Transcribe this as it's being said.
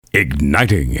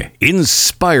Igniting,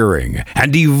 inspiring,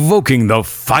 and evoking the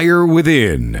fire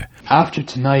within. After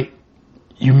tonight,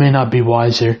 you may not be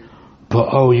wiser, but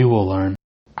oh, you will learn.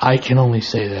 I can only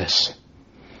say this.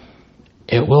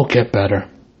 It will get better.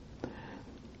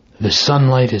 The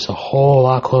sunlight is a whole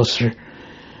lot closer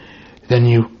than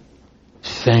you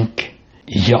think.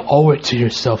 You owe it to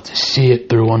yourself to see it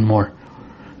through one more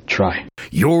try.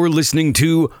 You're listening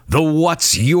to the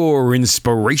What's Your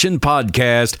Inspiration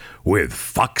podcast with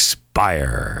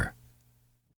Foxspire.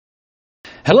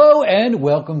 Hello and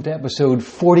welcome to episode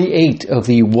 48 of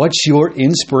the What's Your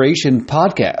Inspiration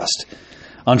podcast.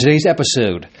 On today's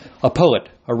episode, a poet,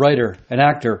 a writer, an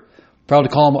actor, proud to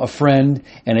call him a friend,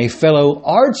 and a fellow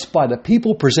Arts by the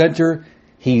People presenter.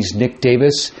 He's Nick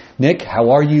Davis. Nick,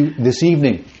 how are you this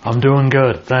evening? I'm doing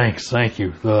good. Thanks. Thank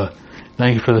you.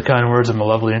 Thank you for the kind words and the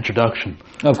lovely introduction.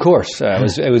 Of course.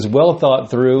 It was well thought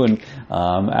through, and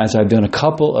as I've done a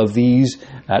couple of these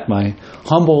at my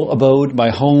humble abode,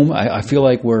 my home, I feel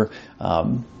like we're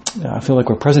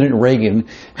President Reagan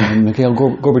and Mikhail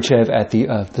Gorbachev at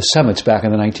the summits back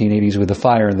in the 1980s with the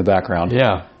fire in the background.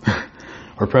 Yeah.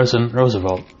 Or President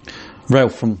Roosevelt.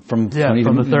 Right, from the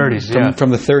 30s.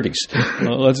 From the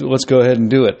 30s. Let's go ahead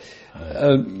and do it.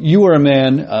 You are a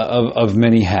man of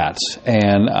many hats,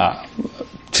 and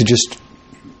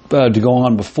to go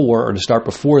on before, or to start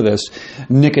before this,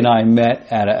 Nick and I met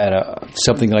at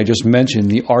something that I just mentioned,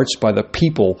 the Arts by the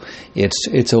People.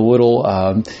 It's a little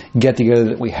get-together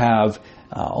that we have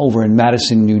over in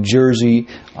Madison, New Jersey,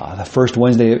 the first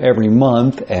Wednesday of every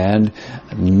month, and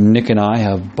Nick and I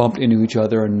have bumped into each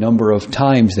other a number of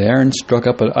times there and struck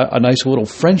up a nice little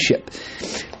friendship.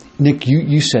 Nick,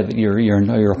 you said that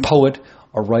you're a poet,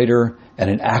 a writer, and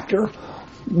an actor.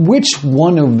 Which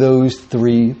one of those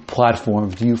three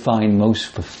platforms do you find most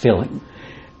fulfilling?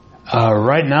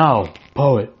 Right now,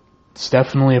 poet. It's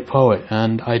definitely a poet,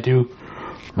 and I do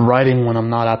writing when I'm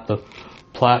not at the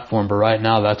platform, but right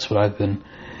now that's what I've been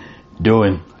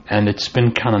doing, and it's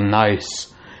been kind of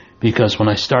nice because when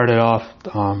I started off,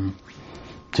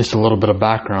 just a little bit of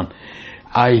background,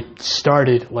 I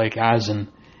started as an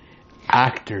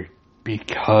actor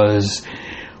because,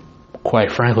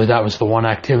 quite frankly, that was the one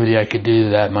activity I could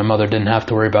do that my mother didn't have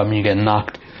to worry about me getting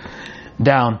knocked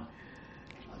down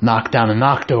and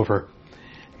knocked over.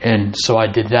 And so I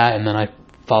did that, and then I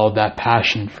followed that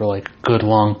passion for a good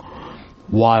long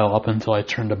while up until I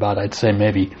turned about, I'd say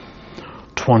maybe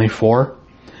 24.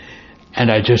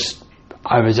 And I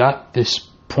was at this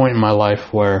point in my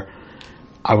life where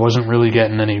I wasn't really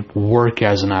getting any work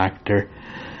as an actor.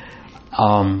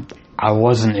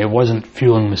 It wasn't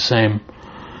fueling the same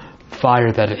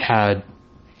fire that it had,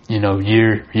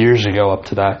 years ago up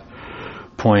to that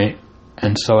point.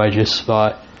 And so I just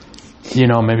thought,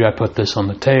 maybe I put this on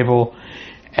the table.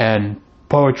 And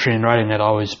poetry and writing had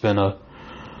always been a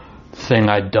thing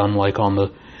I'd done on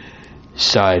the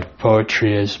side.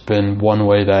 Poetry has been one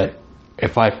way that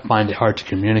if I find it hard to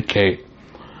communicate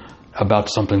about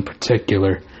something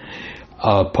particular,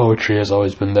 poetry has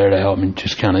always been there to help me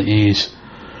just kind of ease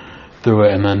through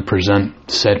it and then present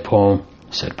said poem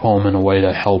in a way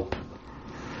to help.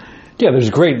 Yeah, there's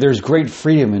great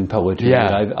freedom in poetry. Yeah,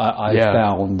 I've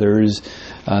found there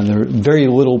are very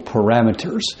little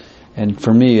parameters, and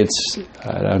for me, it's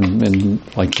and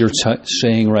like you're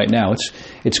saying right now,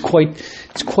 it's quite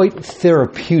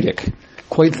therapeutic,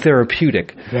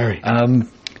 Very.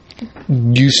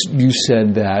 You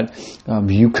said that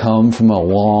you come from a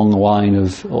long line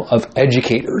of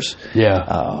educators.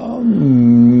 Yeah.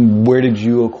 Where did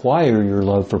you acquire your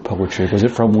love for poetry? Was it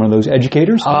from one of those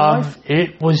educators?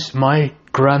 It was my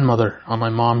grandmother on my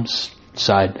mom's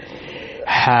side.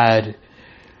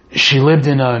 She lived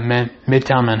in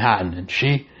Midtown Manhattan, and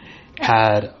she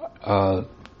had on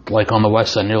the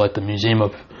west side near the Museum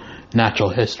of Natural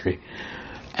History.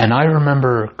 And I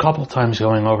remember a couple times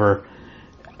going over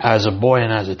as a boy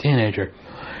and as a teenager.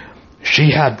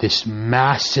 She had this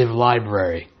massive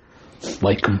library,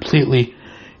 completely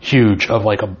huge, of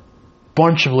a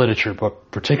bunch of literature, but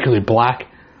particularly black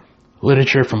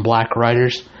literature from black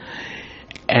writers.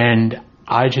 And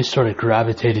I just sort of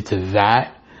gravitated to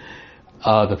that.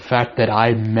 The fact that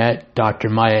I met Dr.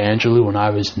 Maya Angelou when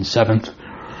I was in 7th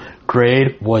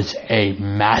grade was a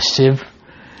massive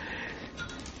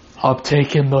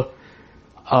uptake in the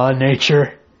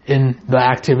nature in the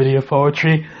activity of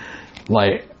poetry.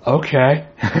 Okay.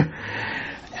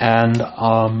 And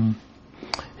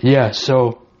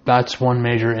so that's one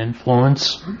major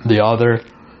influence. The other,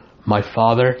 my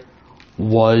father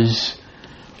was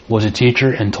a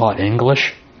teacher and taught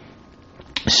English,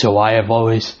 so I have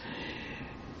always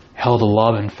held a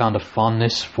love and found a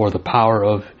fondness for the power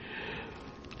of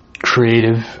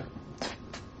creative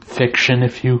fiction,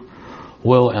 if you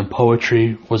will, and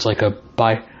poetry was like a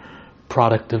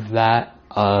byproduct of that.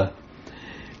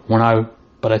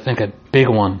 But I think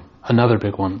another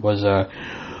big one was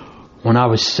when I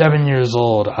was 7 years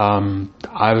old.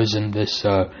 I was in this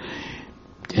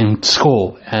in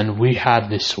school, and we had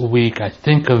this week. I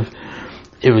think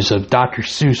it was a Dr.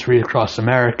 Seuss Read Across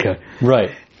America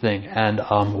thing, and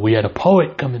we had a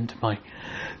poet come into my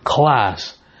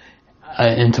class,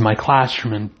 into my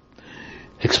classroom, and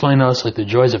explain to us like the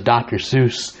joys of Dr.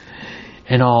 Seuss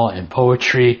and all, and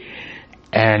poetry.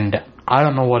 And I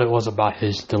don't know what it was about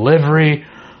his delivery,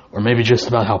 or maybe just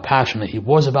about how passionate he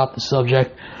was about the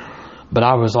subject, but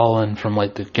I was all in from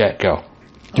like the get-go.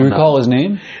 Do you recall his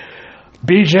name?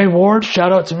 B.J. Ward.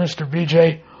 Shout out to Mr.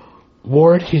 B.J.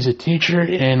 Ward. He's a teacher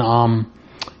and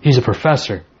he's a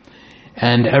professor.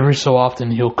 And every so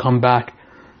often he'll come back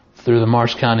through the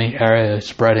Morris County area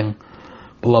spreading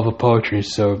beloved poetry.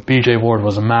 So B.J. Ward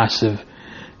was a massive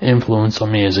influence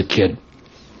on me as a kid.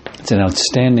 It's an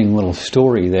outstanding little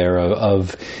story there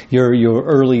of your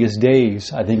earliest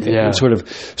days. I think it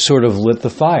sort of lit the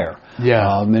fire.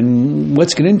 Yeah. And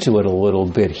let's get into it a little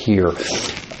bit here.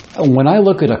 When I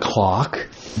look at a clock,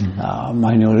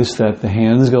 I notice that the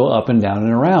hands go up and down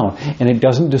and around, and it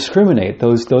doesn't discriminate.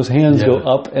 Those hands go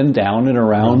up and down and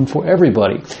around for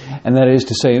everybody. And that is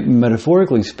to say,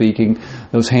 metaphorically speaking,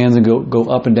 those hands go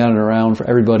up and down and around for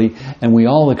everybody, and we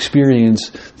all experience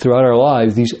throughout our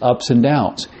lives these ups and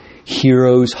downs,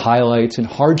 heroes, highlights, and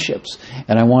hardships.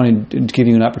 And I wanted to give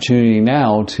you an opportunity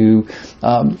now to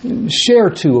share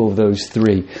two of those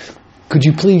three. Could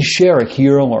you please share a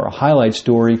hero or a highlight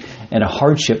story and a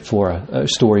hardship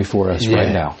story for us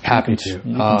right now? Happy to.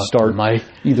 You can start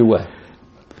either way.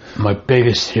 My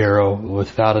biggest hero,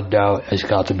 without a doubt, has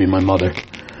got to be my mother.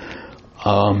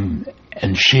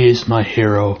 And she is my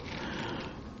hero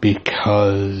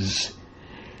because...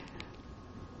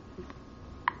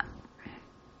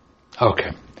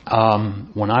 Okay.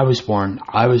 When I was born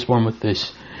with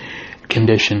this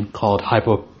condition called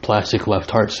hypoplastic left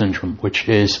heart syndrome, which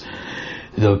is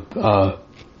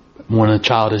when a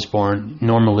child is born,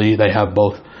 normally they have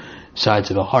both sides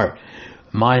of the heart.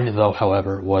 Mine, though,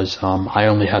 however, was I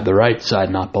only had the right side,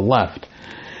 not the left.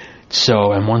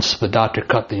 So, and once the doctor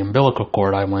cut the umbilical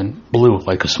cord, I went blue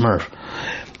like a Smurf.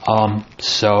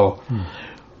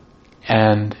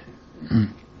 And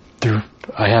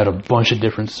I had a bunch of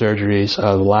different surgeries.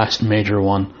 The last major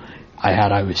one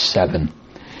I was 7.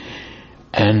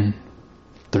 And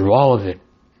through all of it,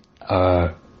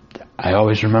 I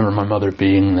always remember my mother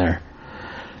being there.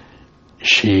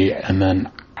 She's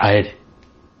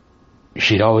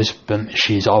always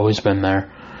been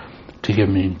there to give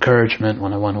me encouragement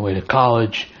when I went away to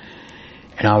college.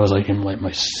 And I was like in like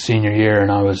my senior year,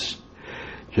 and I was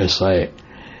just like,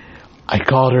 I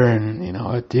called her, and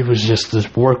it was just this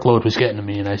workload was getting to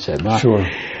me, and I said, "Ma, sure,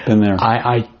 been there.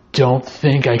 I don't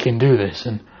think I can do this."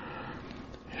 And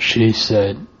she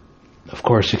said, "Of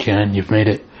course you can. You've made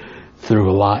it through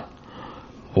a lot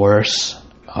worse.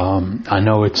 I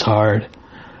know it's hard.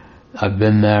 I've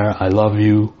been there. I love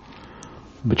you,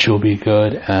 but you'll be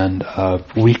good." And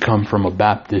we come from a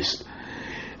Baptist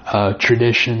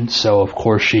tradition, so of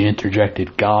course she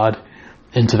interjected God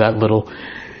into that little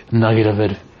nugget of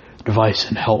advice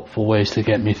and helpful ways to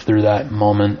get me through that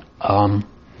moment.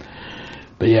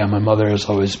 But yeah, my mother has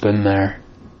always been there.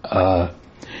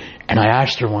 And I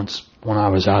asked her once when I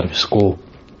was out of school,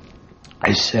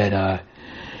 I said,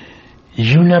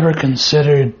 you never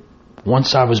considered,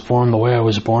 once I was born the way I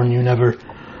was born, you never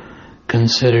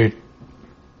considered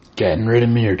getting rid of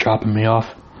me or dropping me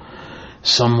off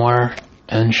somewhere?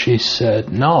 And she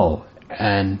said, no.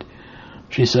 And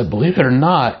she said, believe it or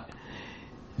not,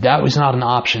 that was not an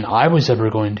option I was ever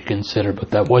going to consider,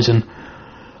 but that was an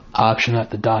option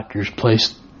that the doctors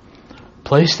placed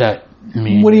at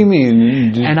me. What do you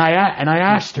mean? And I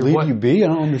asked her, leave you be? I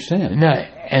don't understand. No,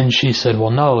 and she said,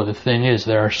 well, no, the thing is,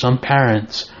 there are some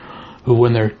parents who,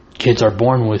 when their kids are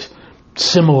born with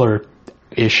similar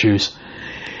issues,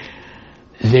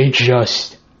 they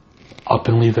just up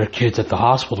and leave their kids at the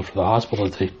hospital for the hospital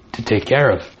to take care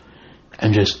of,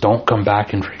 and just don't come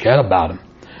back and forget about them.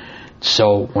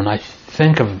 So when I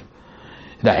think of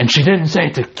that, and she didn't say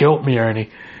it to guilt me or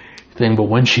anything, but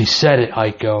when she said it,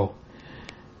 I go,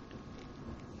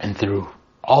 and through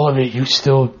all of it, you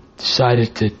still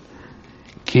decided to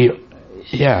keep,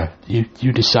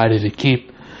 you decided to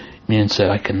keep me, and said,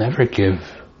 I can never give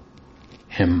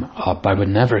him up. I would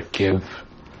never give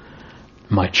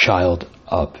my child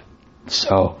up.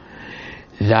 So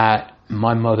that,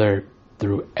 my mother,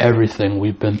 through everything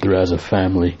we've been through as a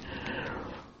family,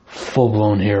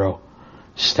 full-blown hero.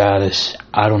 status,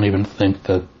 I don't even think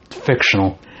that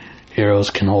fictional heroes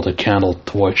can hold a candle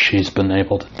to what she's been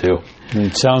able to do.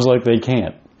 It sounds like they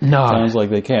can't. No. It sounds like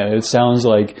they can't. It sounds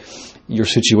like your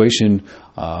situation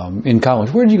in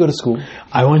college. Where did you go to school?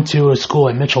 I went to a school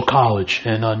at Mitchell College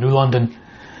in New London,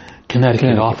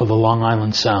 Connecticut, off of the Long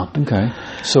Island Sound. Okay.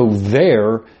 So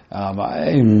there,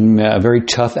 in a very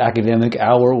tough academic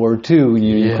hour or two,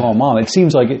 you call Mom. It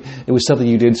seems like it was something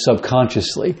you did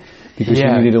subconsciously because you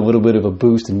needed a little bit of a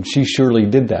boost, and she surely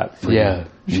did that for you.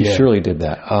 She surely did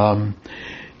that.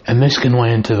 And this can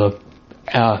weigh into the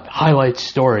highlight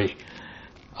story.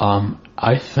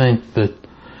 I think that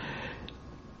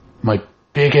my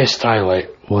biggest highlight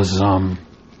was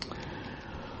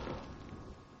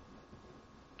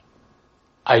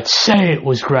I'd say it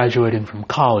was graduating from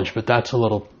college, but that's a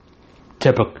little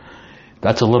typical.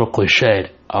 That's a little cliched.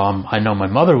 I know my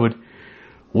mother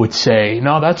would say,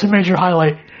 "No, that's a major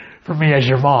highlight for me as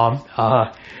your mom."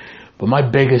 But my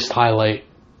biggest highlight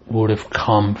would have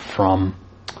come from.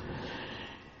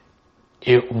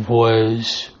 It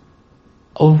was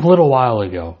a little while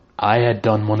ago. I had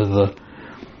done one of the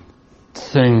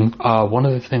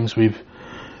things we've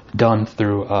done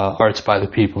through Arts by the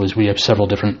People is we have several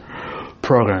different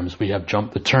programs. We have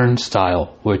Jump the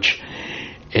Turnstile, which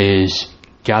is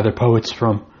gather poets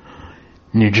from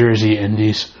New Jersey, and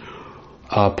these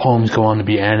poems go on to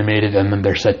be animated, and then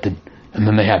and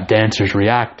then they have dancers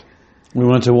react. We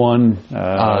went to one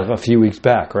a few weeks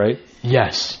back, right?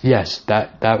 Yes,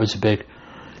 that was a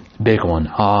big one.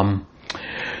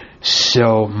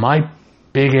 So my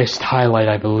biggest highlight,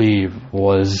 I believe,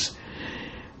 was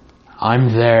I'm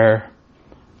there.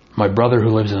 My brother who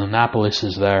lives in Annapolis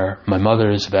is there. My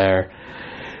mother is there.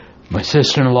 My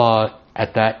sister-in-law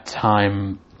at that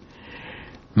time,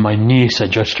 my niece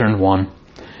had just turned 1,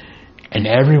 and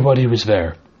everybody was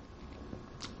there.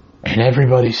 And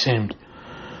everybody seemed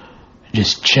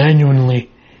just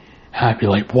genuinely happy,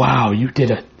 like, wow, you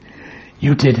did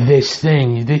this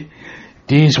thing.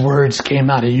 These words came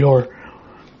out of your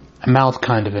mouth,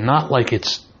 kind of, and not like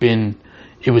it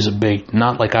was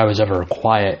not like I was ever a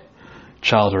quiet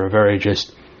child or a very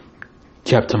just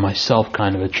kept to myself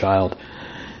kind of a child,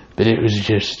 but it was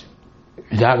just,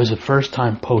 that was the first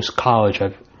time post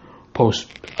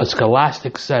a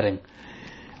scholastic setting,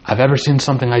 I've ever seen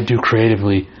something I do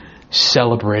creatively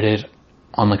celebrated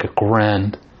on like a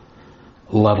grand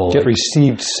level. Get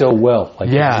received so well.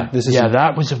 Like, that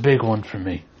was a big one for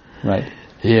me. Right.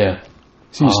 Yeah.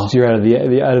 So you're out of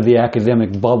the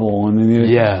academic bubble, and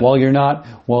while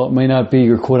it may not be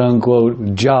your quote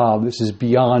unquote job, this is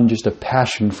beyond just a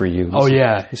passion for you.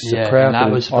 This is a craft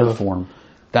and an art form.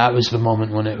 That was the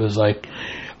moment when it was like,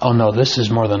 oh no, this is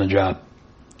more than a job.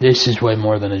 This is way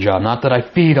more than a job. Not that I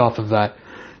feed off of that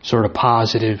sort of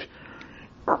positive,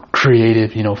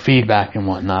 creative, feedback and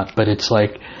whatnot, but it's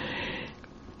like,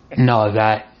 no,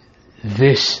 that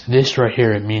this right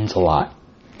here, it means a lot.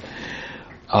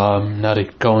 Now to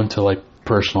go into like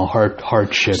personal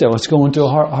hardship. So let's go into a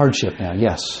hardship now.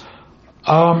 Yes.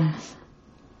 A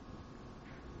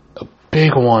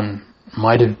big one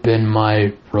might have been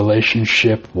my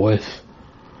relationship with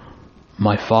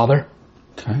my father.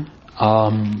 Okay.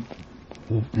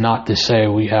 Not to say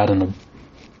we had an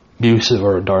abusive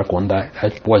or a dark one.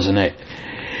 That wasn't it.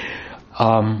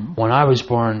 When I was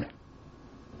born,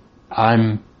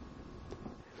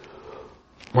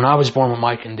 with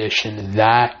my condition,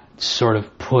 that sort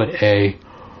of put a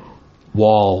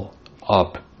wall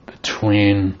up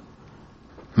between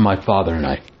my father and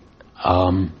I.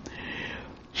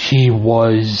 He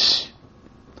was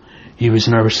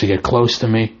nervous to get close to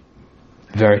me,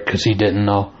 because he didn't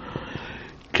know,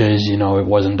 because it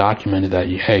wasn't documented that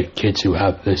kids who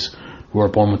are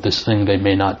born with this thing, they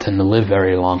may not tend to live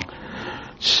very long.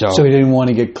 So he didn't want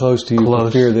to get close to you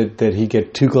for fear that he'd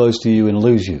get too close to you and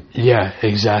lose you. Yeah,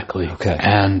 exactly. Okay.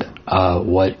 And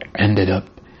what ended up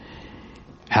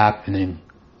happening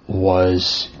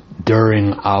was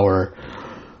during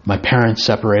my parents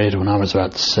separated when I was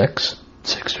about 6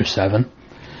 or 7.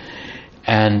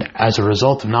 And as a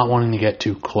result of not wanting to get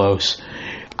too close,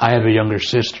 I have a younger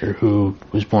sister who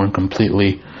was born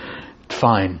completely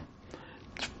fine,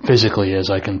 physically, as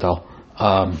I can tell.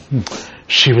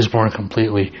 She was born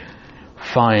completely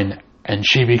fine, and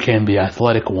she became the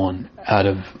athletic one out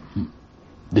of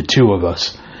the two of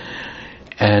us.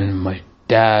 And my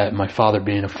father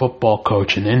being a football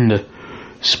coach and into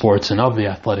sports and of the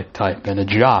athletic type and a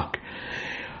jock,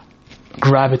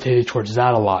 gravitated towards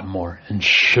that a lot more and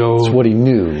showed... It's what he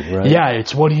knew, right? Yeah,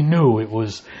 it's what he knew. It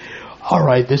was, all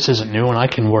right, this isn't new, and I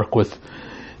can work with,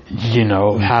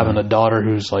 having a daughter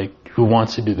who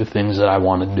wants to do the things that I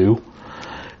want to do.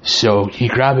 So he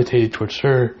gravitated towards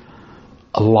her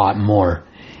a lot more.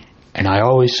 And I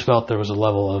always felt there was a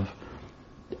level of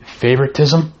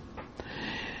favoritism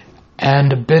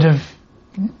and a bit of,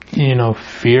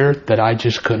 fear that I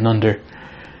just couldn't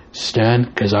understand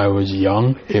because I was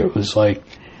young. It was like,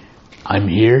 I'm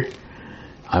here.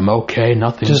 I'm okay.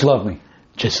 Nothing. Just love me.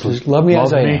 Just love me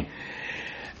as I am.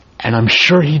 And I'm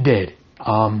sure he did.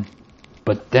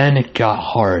 But then it got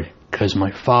hard because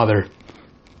my father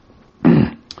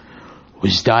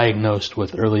was diagnosed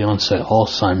with early onset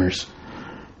Alzheimer's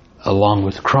along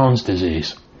with Crohn's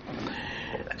disease.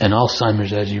 And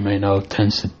Alzheimer's, as you may know,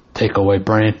 tends to take away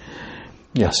brain.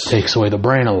 Yes. Takes away the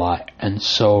brain a lot. And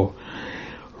so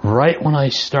right when I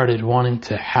started wanting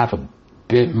to have a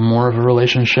bit more of a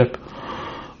relationship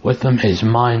with him, his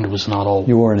mind was not all...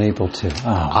 You weren't able to. Oh.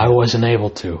 I wasn't able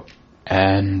to.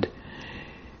 And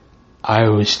I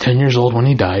was 10 years old when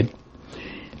he died.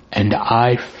 And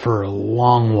I, for a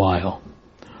long while,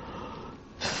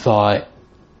 thought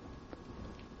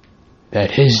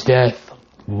that his death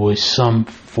was some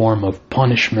form of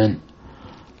punishment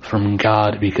from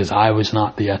God because I was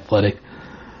not the athletic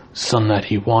son that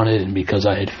he wanted and because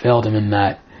I had failed him in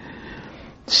that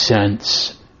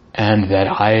sense, and that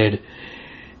I had,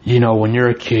 when you're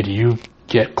a kid, you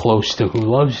get close to who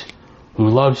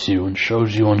loves you and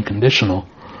shows you unconditional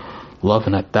love,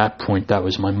 and at that point that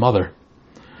was my mother.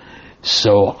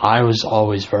 So I was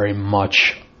always very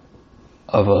much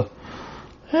of a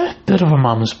bit of a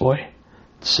mama's boy.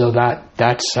 So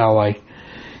that's how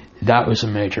that was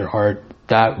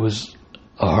that was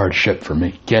a hardship for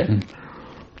me,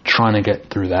 trying to get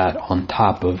through that, on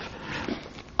top of,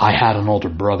 I had an older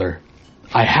brother.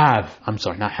 Have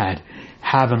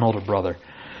an older brother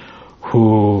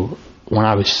who, when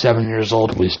I was 7 years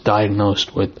old, was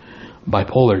diagnosed with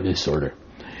bipolar disorder.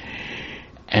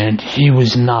 And he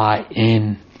was not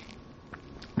in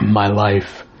my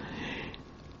life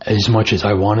as much as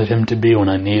I wanted him to be when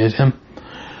I needed him.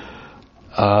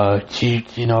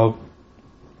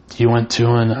 He went to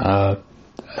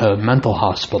a mental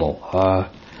hospital.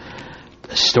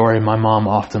 A story my mom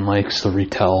often likes to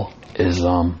retell is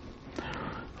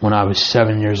when I was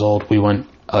 7 years old, we went,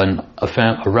 a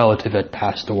relative had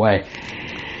passed away,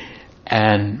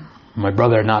 and my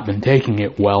brother had not been taking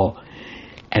it well,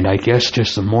 and I guess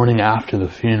just the morning after the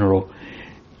funeral,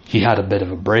 he had a bit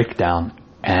of a breakdown,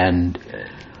 and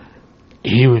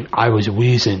I was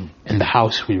wheezing in the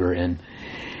house we were in.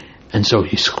 And so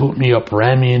he scooped me up,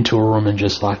 ran me into a room, and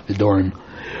just locked the door and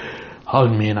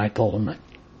hugged me. And I told him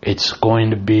it's going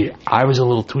to be... I was a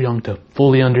little too young to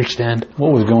fully understand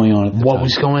what was going on at the time.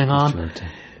 Was going on.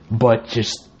 But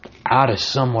just out of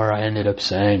somewhere, I ended up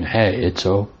saying, hey, it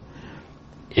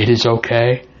is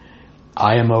okay.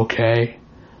 I am okay.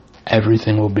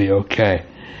 Everything will be okay.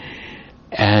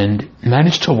 And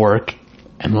managed to work.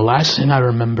 And the last thing I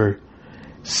remember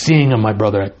seeing of my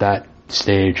brother at that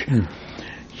stage...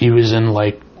 He was in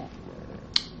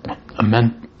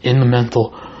in the mental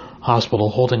hospital,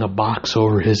 holding a box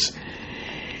over his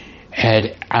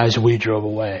head as we drove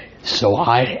away. So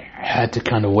I had to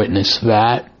kind of witness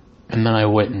that, and then I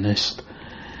witnessed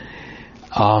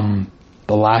the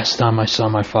last time I saw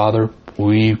my father.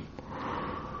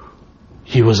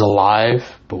 He was alive,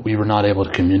 but we were not able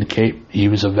to communicate. He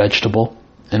was a vegetable,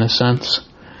 in a sense.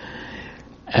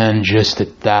 And just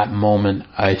at that moment,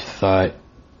 I thought,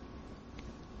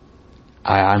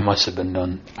 I must have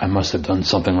done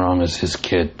something wrong as his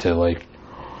kid to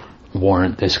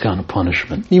warrant this kind of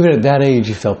punishment. Even at that age,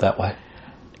 you felt that way?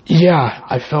 Yeah,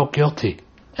 I felt guilty,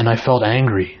 and I felt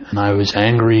angry, and I was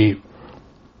angry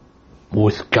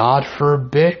with God for a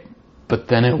bit, but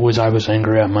then I was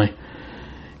angry at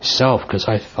myself because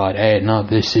I thought, hey, no,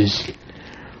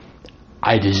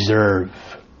 I deserve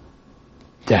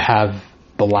to have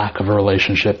the lack of a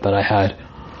relationship that I had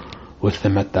with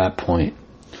him at that point.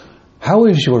 How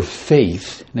is your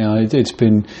faith now? It's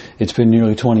been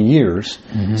nearly 20 years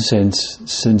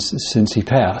since he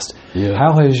passed. Yeah.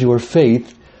 How has your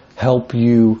faith helped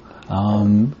you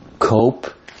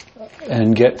cope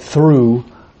and get through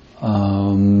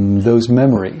those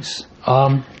memories?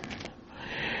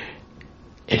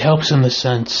 It helps in the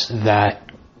sense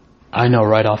that I know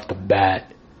right off the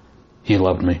bat he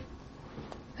loved me.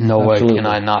 No Absolutely. Way can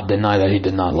I not deny that he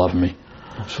did not love me.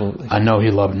 Absolutely. I know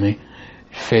he loved me.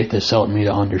 Faith has helped me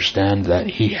to understand that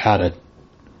he had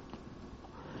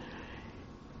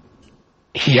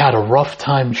a rough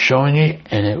time showing it,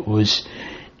 and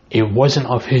it wasn't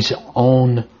of his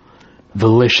own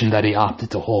volition that he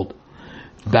opted to hold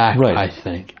back. Right.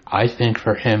 I think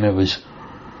for him it was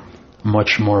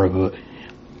much more of a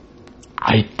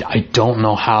I don't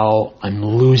know how I'm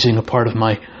losing a part of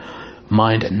my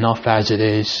mind enough as it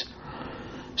is.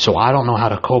 So I don't know how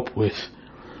to cope with.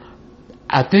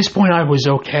 At this point, I was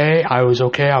okay. I was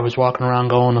walking around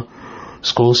going to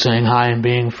school saying hi and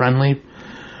being friendly.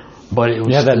 But it was...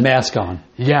 You had that mask on.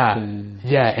 Yeah.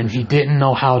 And he didn't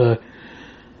know how to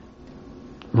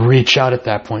reach out at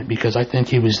that point because I think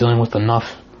he was dealing with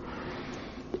enough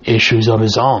issues of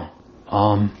his own.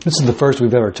 This is the first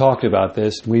we've ever talked about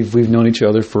this. We've known each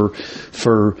other for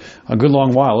a good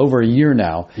long while, over a year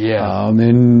now. Yeah.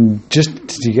 And just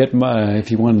to get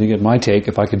if you wanted to get my take,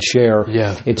 if I could share,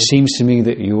 it seems to me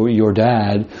that your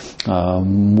dad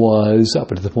was, up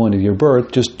to the point of your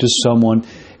birth, just someone.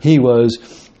 He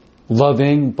was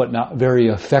loving but not very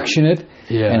affectionate,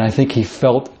 and I think he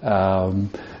felt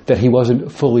that he wasn't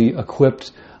fully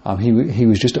equipped. He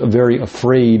was just very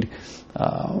afraid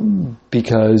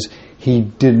because he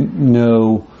didn't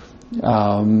know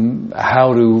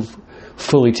how to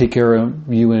fully take care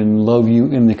of you and love you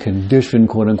in the condition,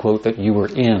 quote unquote, that you were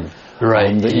in.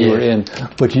 Right. You were in.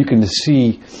 But you can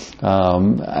see,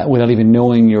 without even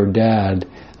knowing your dad,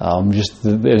 and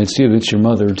it's your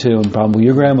mother too, and probably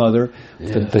your grandmother,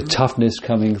 the toughness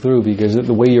coming through, because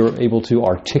the way you're able to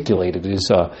articulate it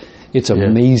is, it's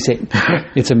amazing.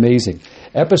 It's amazing.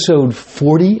 Episode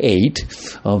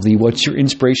 48 of the What's Your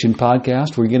Inspiration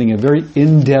podcast. We're getting a very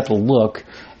in-depth look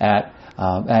at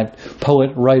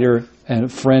poet, writer, and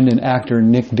friend and actor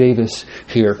Nick Davis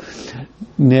here.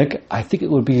 Nick, I think it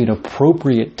would be an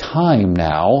appropriate time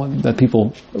now that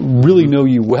people really know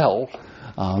you well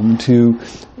to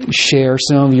share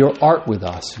some of your art with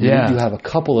us. Yeah. You have a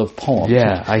couple of poems.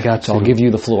 Yeah, I got so I'll give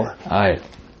you the floor. All right.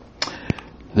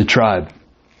 The Tribe,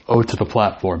 Ode to the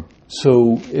Platform.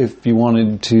 So if you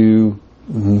wanted to,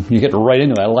 you get right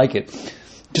into it. I like it.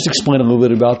 Just explain a little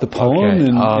bit about the poem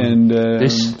and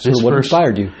what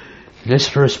inspired you. This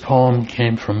first poem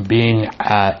came from being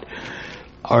at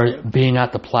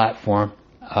the platform.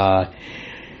 I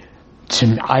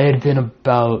had been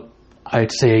about,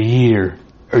 I'd say, a year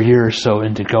or so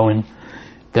into going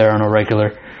there on a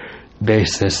regular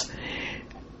basis,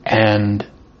 and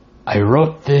I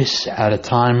wrote this at a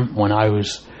time when I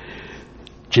was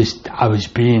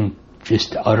being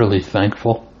just utterly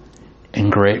thankful and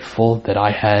grateful that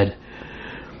I had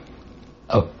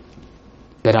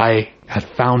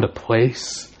found a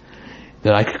place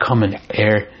that I could come and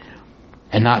air,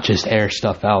 and not just air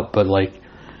stuff out, but like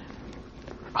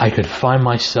I could find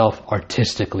myself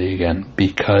artistically again,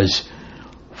 because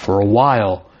for a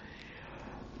while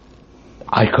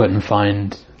I couldn't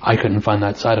find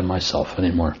that side of myself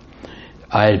anymore.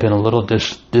 I had been a little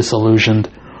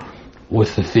disillusioned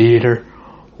with the theater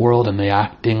world and the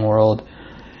acting world.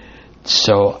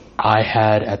 So I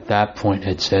had, at that point,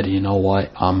 had said, you know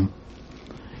what, I'm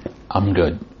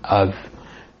good. I've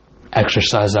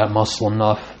exercised that muscle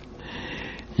enough.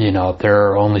 You know,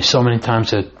 there are only so many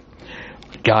times that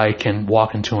a guy can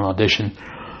walk into an audition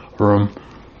room,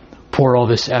 pour all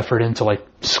this effort into like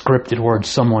scripted words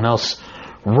someone else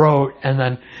wrote, and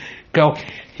then go,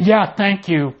 yeah, thank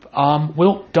you.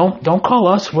 Don't call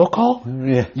us. We'll call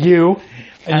you.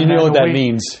 And you know what that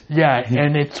means. Yeah,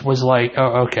 and it was like,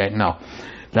 oh, okay, no.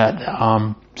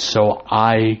 So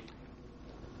I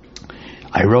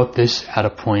wrote this at a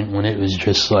point when it was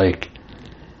just like,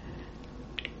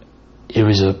 it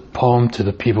was a poem to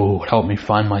the people who helped me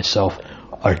find myself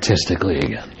artistically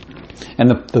again. And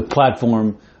the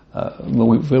platform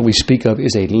that we speak of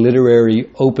is a literary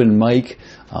open mic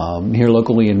here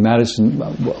locally in Madison,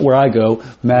 where I go,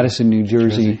 Madison, New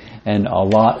Jersey, and a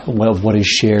lot of what is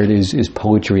shared is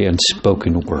poetry and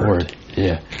spoken word.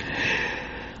 Yeah.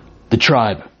 The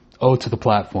Tribe, Ode to the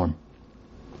Platform.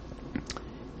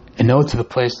 An ode to the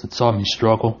place that saw me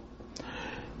struggle.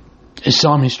 It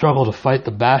saw me struggle to fight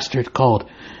the bastard called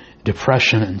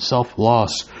depression and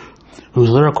self-loss, whose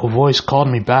lyrical voice called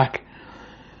me back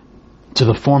to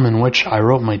the form in which I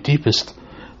wrote my deepest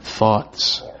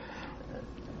thoughts.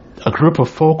 A group of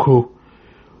folk who,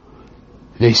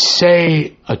 they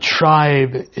say a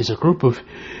tribe is a group of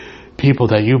people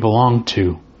that you belong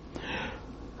to.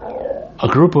 A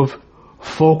group of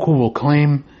folk who will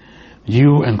claim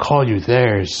you and call you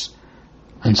theirs.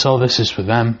 And so this is for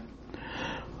them.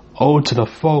 Ode to the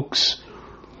folks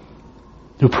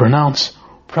who pronounce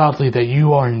proudly that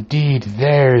you are indeed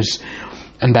theirs,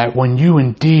 and that when you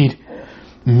indeed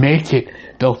make it,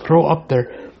 they'll throw up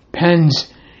their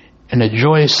pens in a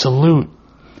joyous salute.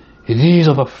 These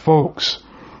are the folks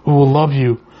who will love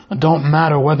you. It don't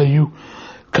matter whether you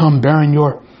come bearing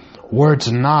your words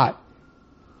or not.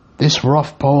 This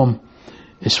rough poem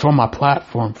is from my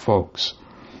platform folks.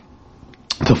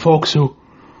 The folks who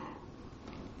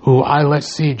I let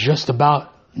see just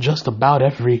about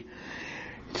every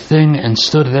thing and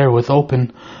stood there with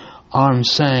open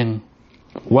arms saying,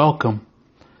 "Welcome,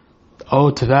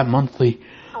 oh, to that monthly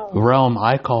realm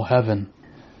I call heaven.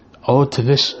 Oh, to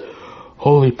this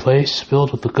holy place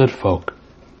filled with the good folk."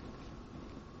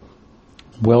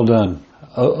 Well done.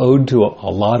 Ode to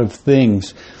a lot of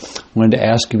things. I wanted to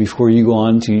ask you before you go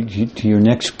on to your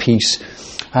next piece,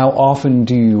 how often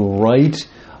do you write?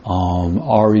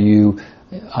 Are you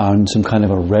on some kind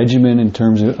of a regimen in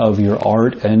terms of your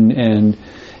art? And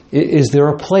is there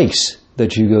a place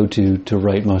that you go to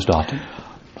write most often?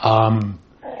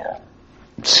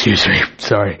 Excuse me,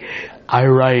 sorry. I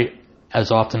write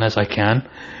as often as I can.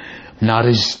 Not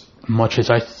as much as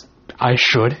I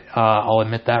should. I'll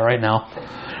admit that right now.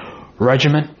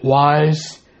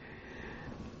 Regiment-wise,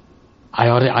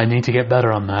 I need to get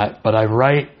better on that. But I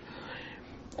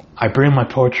bring my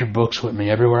poetry books with me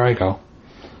everywhere I go.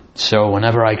 So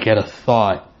whenever I get a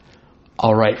thought,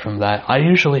 I'll write from that. I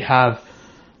usually have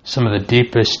some of the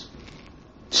deepest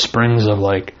springs of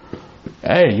like,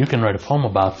 hey, you can write a poem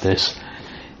about this.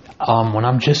 When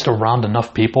I'm just around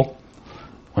enough people,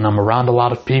 when I'm around a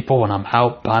lot of people, when I'm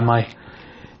out by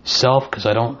myself, because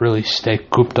I don't really stay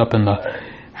cooped up in the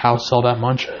house all that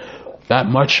much,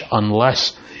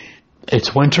 unless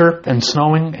it's winter and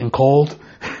snowing and cold.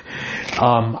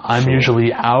 I'm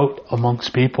usually out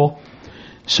amongst people,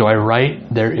 so I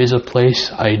write. There is a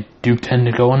place I do tend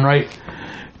to go and write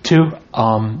to.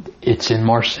 It's in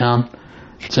Marshtown.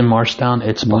 It's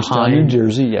Marshtown, New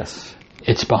Jersey, yes.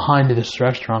 It's behind this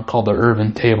restaurant called the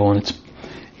Urban Table, and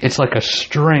it's like a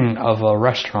string of a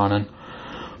restaurant and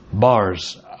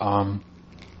bars.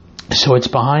 So it's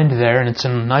behind there, and it's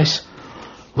in a nice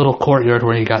little courtyard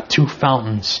where you got two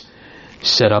fountains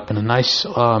set up in a nice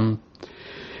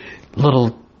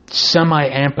little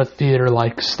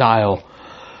semi-amphitheater-like style.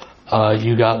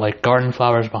 You got like garden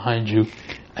flowers behind you,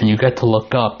 and you get to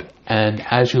look up. And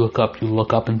as you look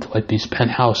up into like these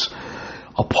penthouse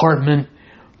apartment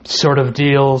sort of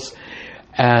deals,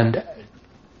 and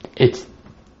it's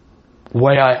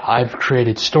way I've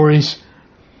created stories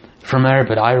from there,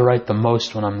 but I write the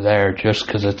most when I'm there, just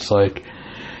because it's like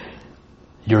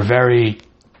you're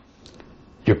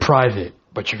private,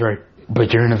 but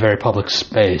you're in a very public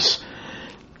space.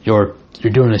 You're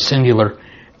doing a singular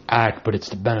act, but it's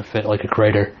to benefit like a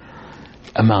greater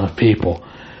amount of people.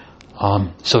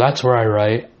 So that's where I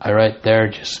write. I write there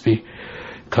just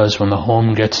because when the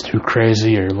home gets too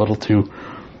crazy or a little too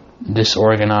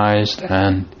disorganized,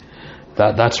 and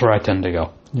that's where I tend to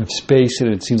go. You have space,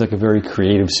 and it seems like a very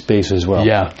creative space as well.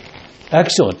 Yeah.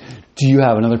 Excellent. Do you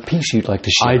have another piece you'd like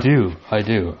to share? I do.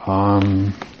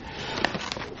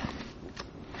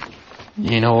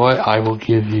 You know what? I will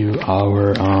give you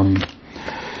our...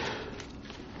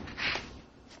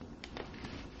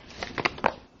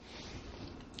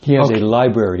 He has a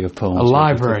library of poems. A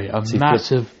library,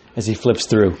 massive... As he flips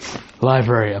through.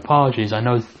 Library. Apologies. I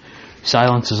know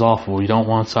silence is awful. You don't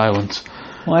want silence.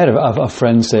 Well, I had a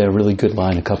friend say a really good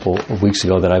line a couple of weeks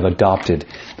ago that I've adopted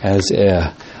as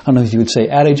I don't know if you would say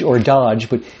adage or dodge,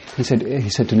 but he said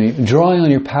to me, drawing on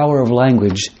your power of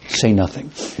language, say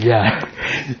nothing. Yeah,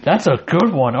 that's a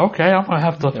good one. Okay, I'm going to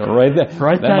have to write that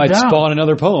down. That might spawn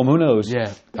another poem. Who knows?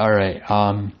 Yeah. All right.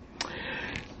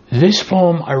 This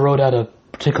poem I wrote at a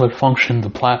particular function the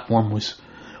platform was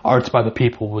Arts by the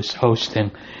People was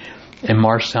hosting in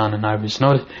Marshtown, and I was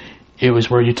noticed it was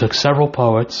where you took several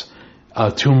poets,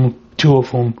 two of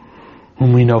whom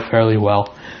we know fairly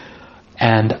well,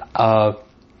 and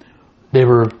they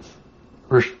were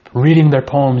reading their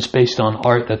poems based on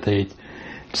art that they'd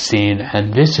seen.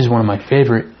 And this is one of my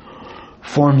favorite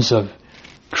forms of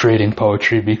creating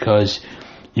poetry because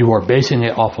you are basing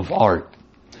it off of art.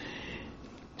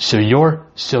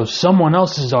 So someone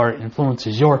else's art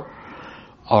influences your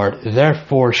art.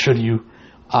 Therefore, should you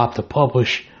opt to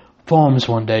publish poems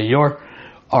one day, your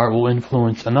art will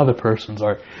influence another person's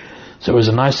art. So it was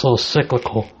a nice little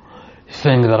cyclical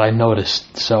thing that I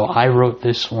noticed. So I wrote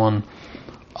this one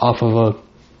off of a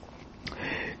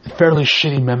fairly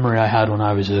shitty memory I had when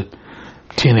I was a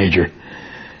teenager.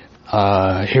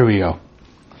 Here we go.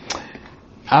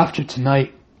 After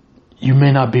tonight, you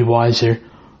may not be wiser,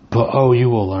 but oh, you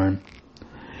will learn.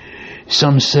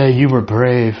 Some say you were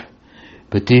brave,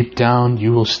 but deep down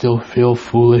you will still feel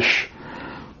foolish.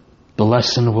 The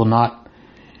lesson will not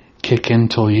kick in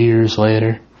till years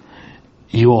later.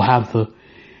 You will have the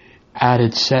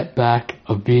added setback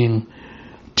of being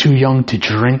too young to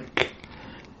drink,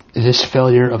 this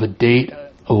failure of a date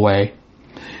away.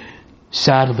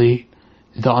 Sadly,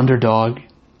 the underdog,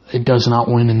 it does not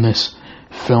win in this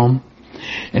film.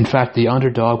 In fact, the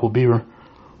underdog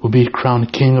will be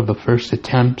crowned king of the first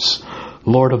attempts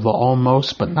lord of the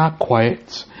almost, but not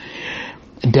quite,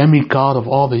 demigod of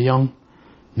all the young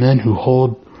men who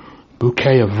hold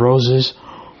bouquet of roses,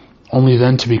 only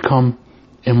then to become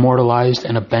immortalized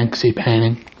in a Banksy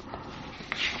painting.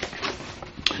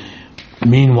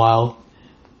 Meanwhile,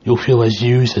 you'll feel as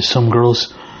used as some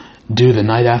girls do the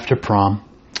night after prom,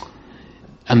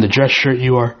 and the dress shirt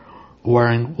you are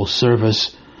wearing will serve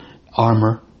as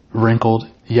armor, wrinkled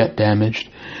yet damaged,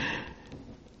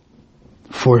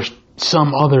 for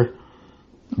some other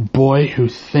boy who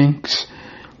thinks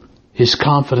his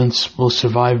confidence will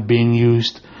survive being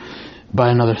used by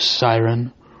another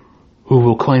siren who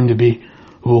will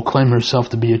claim herself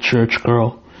to be a church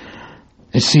girl.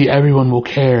 And see, everyone will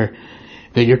care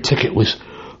that your ticket was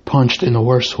punched in the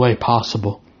worst way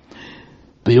possible.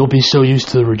 But you'll be so used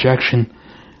to the rejection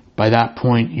by that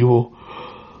point you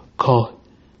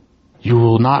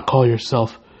will not call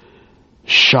yourself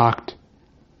shocked,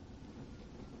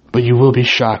 but you will be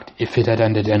shocked if it had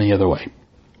ended any other way.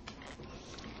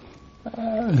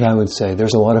 I would say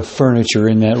there's a lot of furniture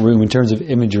in that room in terms of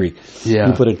imagery. Yeah.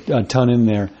 You put a ton in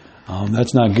there.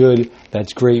 That's not good.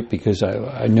 That's great because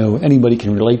I know anybody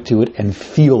can relate to it and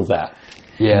feel that.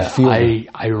 Yeah,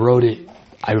 I wrote it.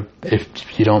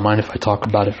 If you don't mind if I talk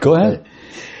about it. Go ahead.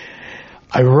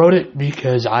 I wrote it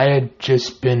because I had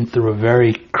just been through a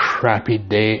very crappy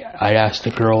day. I asked a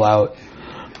girl out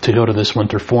to go to this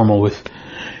winter formal with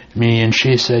me, and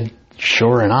she said,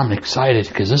 sure, and I'm excited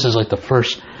because this is like the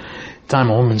first time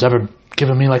a woman's ever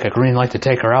given me like a green light to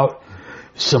take her out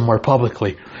somewhere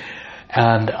publicly.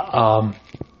 And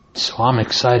so I'm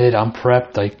excited. I'm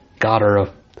prepped. I got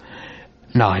her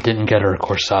no, I didn't get her a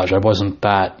corsage. I wasn't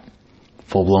that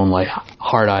full-blown like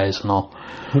hard eyes and all.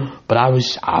 But I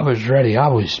was ready. I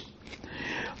was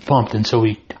pumped. And so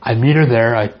I meet her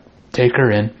there. I take her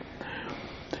in.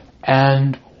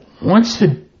 And once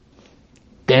the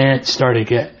dance started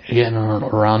getting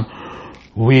around,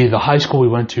 the high school we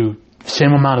went to,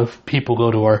 same amount of people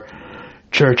go to our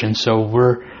church. And so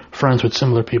we're friends with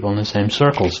similar people in the same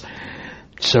circles.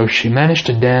 So she managed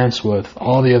to dance with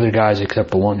all the other guys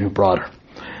except the one who brought her.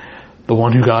 The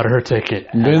one who got her ticket.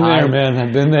 I've been there, man.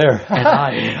 I've been there.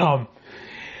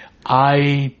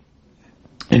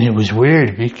 And it was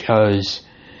weird because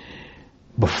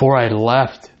before I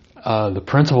left, the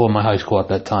principal of my high school at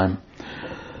that time,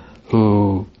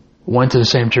 who went to the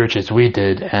same church as we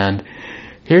did, and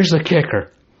here's the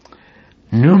kicker,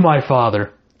 knew my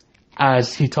father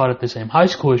as he taught at the same high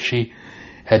school as she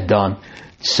had done.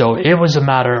 So it was a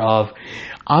matter of,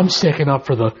 I'm sticking up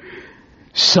for the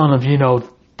son of,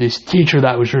 this teacher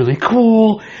that was really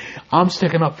cool. I'm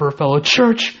sticking up for a fellow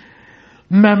church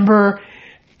member.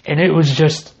 And it was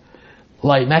just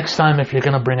like, next time if you're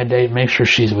going to bring a date, make sure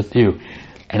she's with you.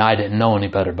 And I didn't know any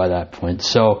better by that point.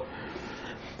 So,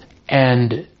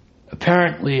 and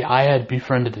apparently I had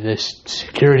befriended this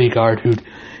security guard who'd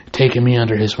taken me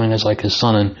under his wing as like his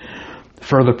son and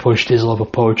further pushed his love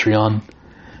of poetry on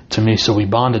to me. So we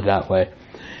bonded that way.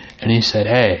 And he said,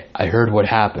 hey, I heard what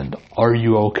happened. Are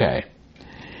you okay?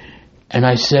 And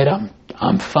I said,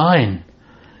 I'm fine.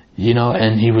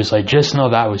 And he was like, just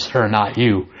know that was her, not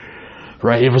you.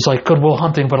 Right? It was like Good Will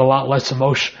Hunting, but a lot less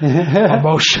emotional.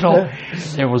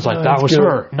 It was like, that was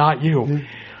her, not you.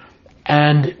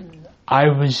 And I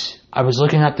was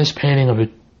looking at this painting of a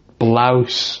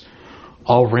blouse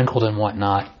all wrinkled and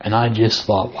whatnot, and I just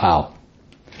thought, wow.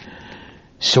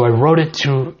 So I wrote it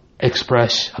to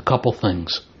express a couple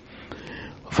things.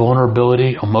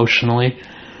 Vulnerability emotionally,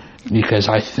 because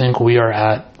I think we are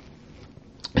at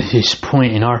this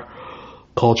point in our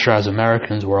culture as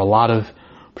Americans where a lot of,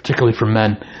 particularly for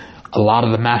men, a lot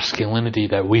of the masculinity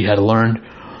that we had learned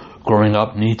growing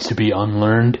up needs to be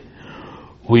unlearned.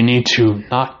 We need to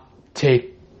not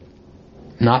take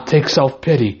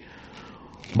self-pity,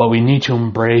 but we need to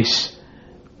embrace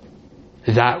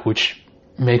that which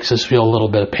makes us feel a little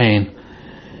bit of pain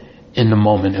in the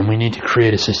moment. And we need to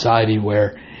create a society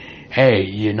where, hey,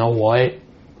 you know what?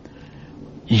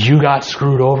 You got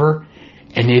screwed over,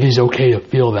 and it is okay to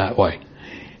feel that way.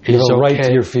 You have a right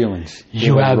to your feelings.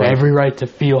 You have every right to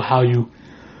feel how you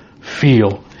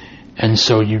feel. And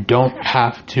so you don't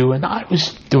have to, and I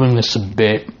was doing this a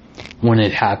bit when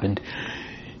it happened,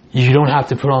 you don't have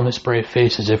to put on this brave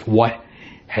face as if what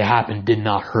had happened did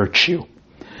not hurt you.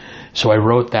 So I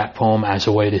wrote that poem as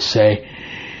a way to say,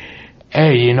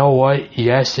 hey, you know what?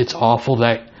 Yes, it's awful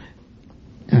that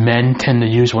men tend to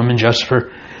use women just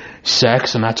for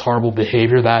sex, and that's horrible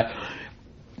behavior that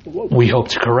we hope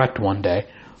to correct one day.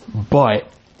 But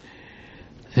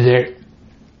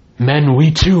men,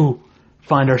 we too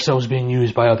find ourselves being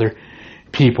used by other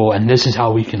people, and this is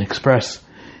how we can express,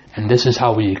 and this is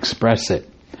how we express it.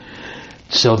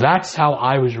 So that's how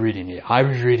I was reading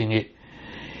it.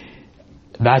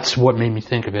 That's what made me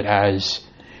think of it as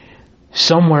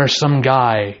somewhere some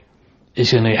guy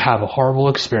is going to have a horrible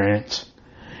experience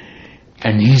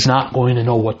and he's not going to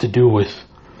know what to do with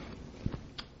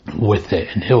it.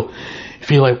 And he'll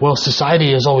feel like, well,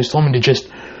 society has always told me to just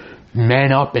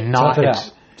man up and not...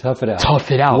 Tough it out.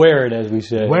 Tough it out. Wear it, as we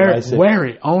say. Wear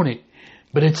it. Own it.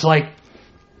 But it's like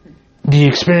the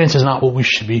experience is not what we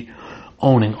should be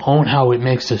owning. Own how it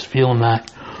makes us feel in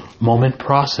that moment.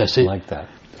 Process it. Like that.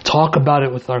 Talk about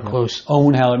it with our close...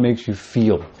 Own how it makes you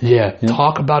feel. Yeah.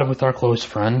 Talk about it with our close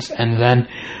friends. And then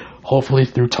hopefully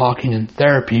through talking and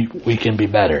therapy, we can be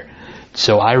better.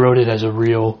 So I wrote it as a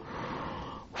real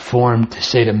form to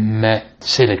say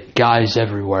to guys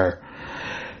everywhere,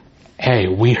 hey,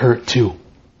 we hurt too.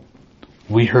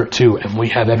 We hurt too, and we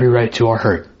have every right to our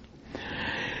hurt.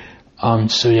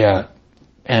 So yeah,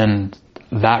 and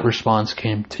that response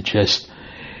came to just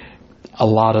a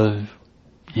lot of,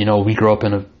 we grew up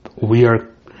we are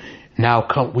now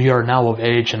of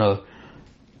age in a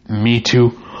Me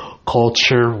Too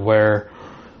culture where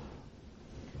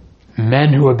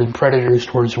men who have been predators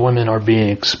towards women are being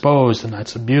exposed, and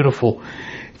that's a beautiful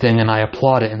thing, and I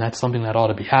applaud it, and that's something that ought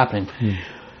to be happening.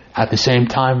 At the same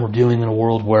time, we're dealing in a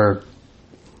world where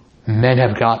men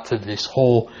have got to this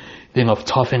whole thing of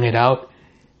toughing it out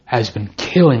has been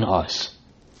killing us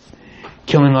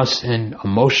in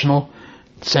emotional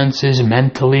senses,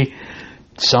 mentally,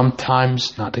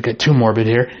 sometimes, not to get too morbid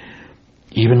here,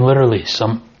 even literally,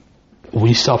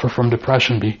 we suffer from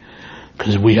depression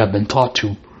because we have been taught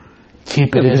to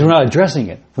keep it in. Because we're not addressing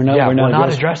it. We're not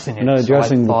addressing it. We're not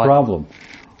addressing the problem.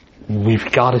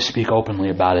 We've got to speak openly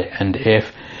about it, and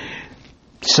if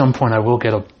at some point I will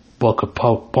get a book of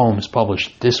poems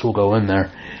published, this will go in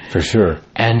there. For sure.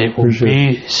 And it will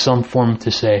be some form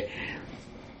to say,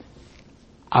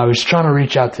 I was trying to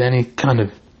reach out to any kind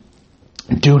of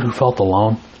dude who felt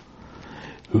alone,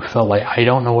 who felt like, I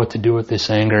don't know what to do with this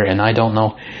anger, and I don't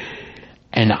know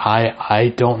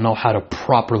how to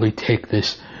properly take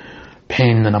this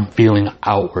pain that I'm feeling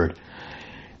outward.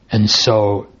 And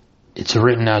so it's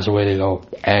written as a way to go,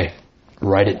 hey,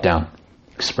 write it down.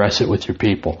 Express it with your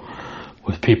people,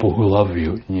 with people who love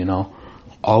you,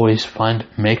 Always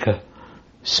make a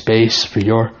space for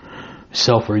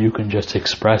yourself where you can just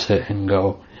express it and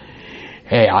go,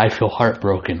 hey, I feel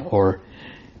heartbroken, or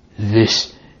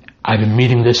I've been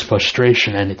meeting this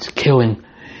frustration and it's killing,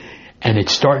 and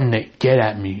it's starting to get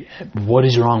at me. What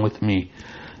is wrong with me?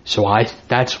 So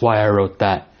that's why I wrote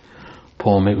that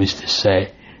poem. It was to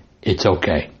say, it's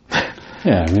okay.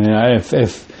 Yeah, I mean,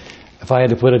 if I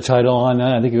had to put a title on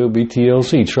that, I think it would be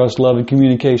TLC, Trust, Love, and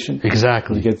Communication.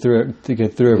 Exactly. To get through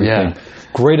everything. Yeah.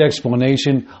 Great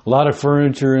explanation. A lot of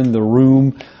furniture in the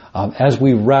room. As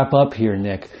we wrap up here,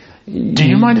 Nick. Do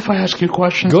you mind if I ask you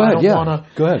questions? Go ahead,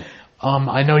 Go ahead.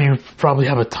 I know you probably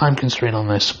have a time constraint on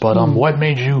this, but what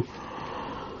made you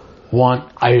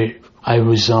want...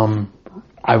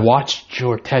 I watched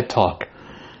your TED Talk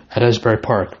at Asbury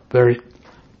Park. Very,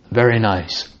 very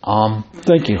nice.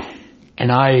 Thank you.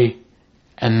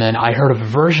 And then I heard a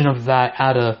version of that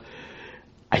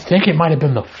I think it might have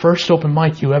been the first open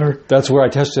mic you ever... That's where I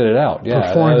tested it out. Yeah,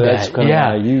 performed that's kind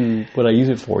of what I use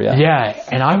it for. Yeah. Yeah,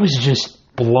 and I was just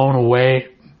blown away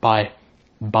by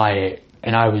it,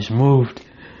 and I was moved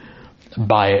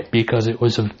by it because it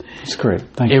was It's great.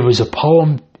 Thank you. It was a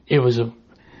poem.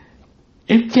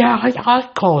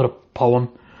 I'd call it a poem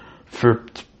for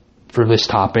this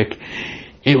topic.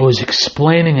 It was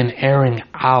explaining and airing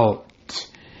out,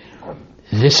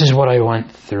 this is what I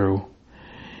went through.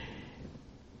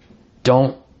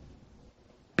 Don't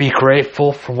be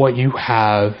grateful for what you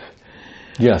have.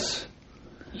 Yes.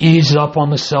 Ease up on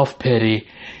the self-pity.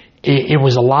 It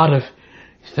was a lot of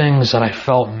things that I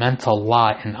felt meant a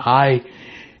lot, and I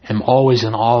am always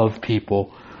in awe of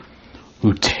people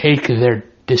who take their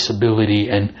disability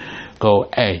and go,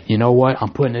 hey, you know what?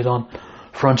 I'm putting it on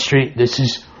Front Street. This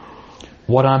is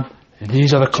what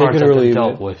these are the cards I've been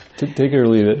dealt with. Take it or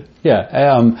leave it. Yeah.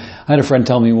 I had a friend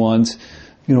tell me once,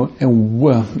 and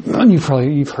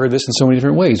you've heard this in so many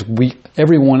different ways.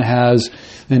 Everyone has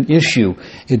an issue.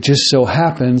 It just so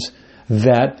happens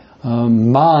that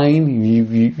mine,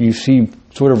 you see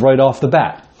sort of right off the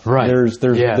bat. Right.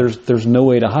 There's no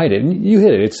way to hide it. And you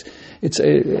hit it.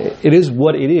 It is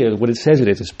what it is. What it says it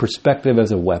is. It's perspective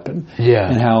as a weapon. Yeah.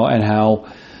 And how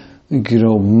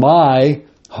my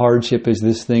hardship is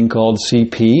this thing called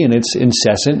CP, and it's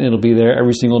incessant. And it'll be there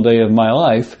every single day of my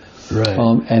life. Right.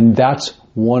 And that's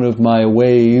one of my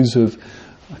ways of,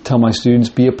 I tell my students,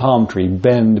 be a palm tree,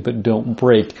 bend but don't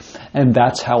break. And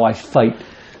that's how I fight.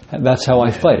 That's how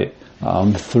I fight it,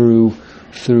 through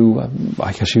through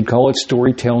I guess you'd call it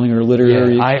storytelling or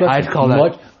literary. Yeah, I'd call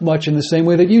that much in the same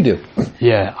way that you do.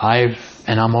 Yeah,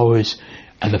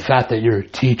 and the fact that you're a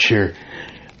teacher,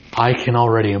 I can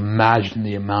already imagine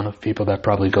the amount of people that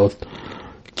probably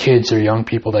kids or young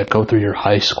people that go through your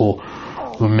high school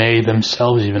who may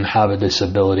themselves even have a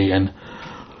disability and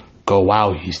go,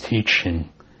 wow, he's teaching.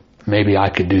 Maybe I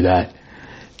could do that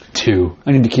too.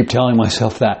 I need to keep telling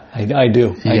myself that. I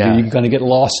do. Yeah. You're going to get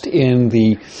lost in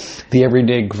the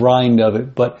everyday grind of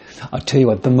it. But I'll tell you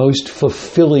what, the most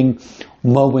fulfilling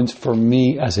moments for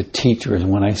me as a teacher is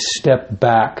when I step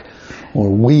back, or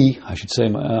we, I should say,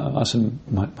 us and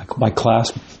my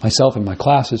class, myself and my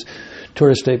classes,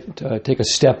 take a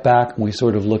step back and we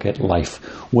sort of look at life.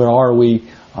 Where are we?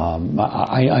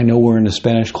 I know we're in a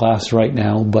Spanish class right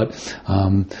now, but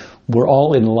we're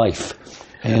all in life.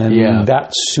 And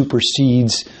that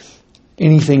supersedes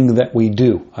anything that we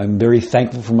do. I'm very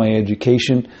thankful for my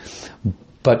education,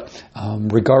 but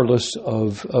regardless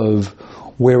of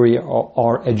where we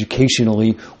are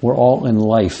educationally, we're all in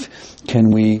life.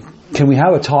 Can we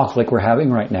have a talk like we're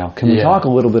having right now? Can we talk a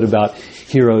little bit about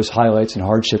heroes, highlights, and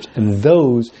hardships? And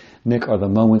those, Nick, are the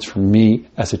moments for me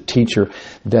as a teacher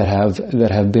that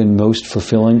have been most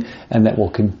fulfilling and that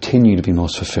will continue to be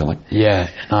most fulfilling. Yeah,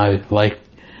 and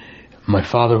my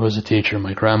father was a teacher.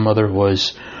 My grandmother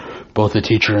was both a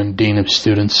teacher and dean of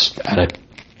students at a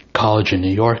college in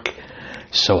New York.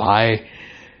 So I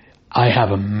have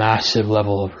a massive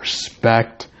level of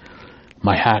respect.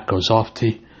 My hat goes off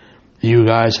to you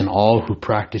guys and all who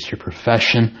practice your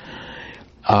profession.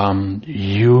 Let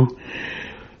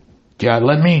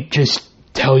me just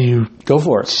tell you, go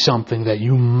for it, something that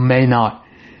you may not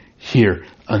hear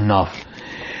enough.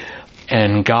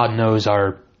 And God knows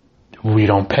we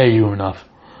don't pay you enough.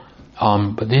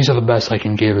 But these are the best I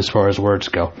can give as far as words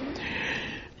go.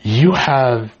 You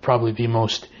have probably the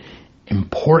most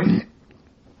important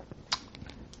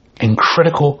and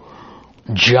critical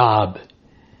job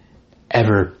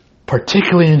ever,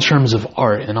 particularly in terms of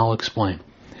art, and I'll explain.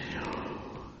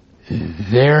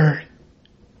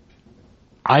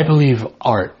 I believe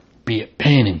art, be it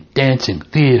painting, dancing,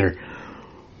 theater,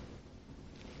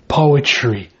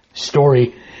 poetry,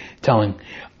 storytelling,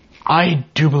 I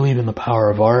do believe in the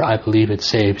power of art. I believe it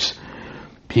saves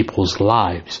people's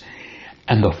lives.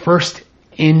 And the first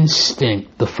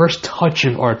instinct, the first touch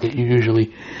of art that you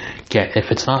usually get, if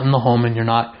it's not in the home and you're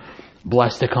not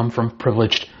blessed to come from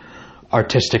privileged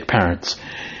artistic parents,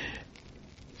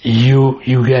 you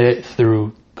get it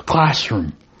through the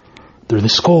classroom, through the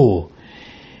school,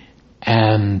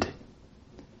 and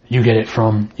you get it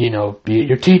from, be it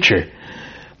your teacher.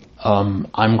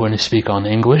 I'm going to speak on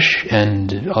English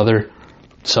and other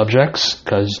subjects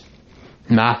because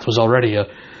math was already a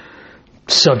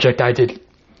subject I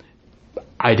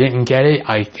didn't get it.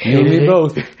 I hated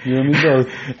it. You and me both.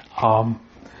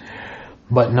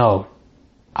 But no,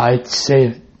 I'd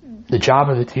say the job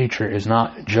of the teacher is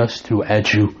not just to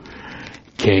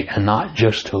educate and not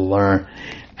just to learn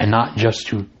and not just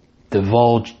to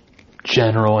divulge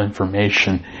general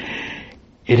information.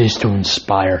 It is to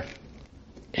inspire.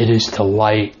 It is to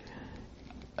light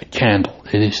a candle.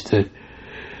 It is to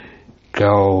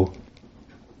go,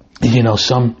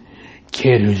 some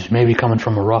kid who's maybe coming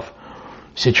from a rough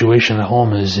situation at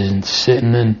home is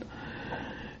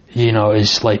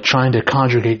like trying to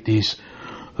conjugate these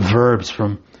verbs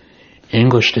from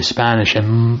English to Spanish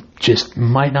and just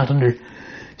might not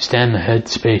understand the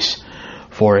headspace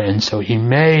for it. And so they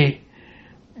may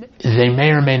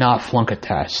or may not flunk a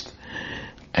test.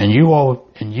 And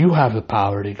you have the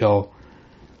power to go,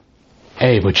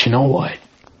 hey, but you know what?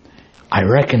 I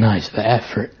recognize the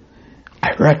effort.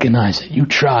 I recognize that you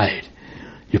tried.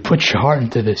 You put your heart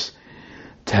into this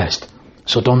test.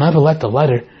 So don't ever let the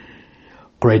letter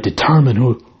grade determine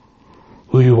who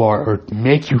you are or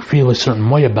make you feel a certain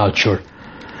way about your...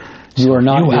 You are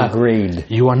not your grade.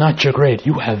 You are not your grade.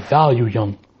 You have value,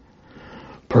 young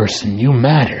person. You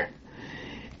matter.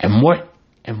 And what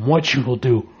you will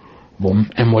do,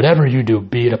 and whatever you do,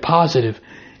 be it a positive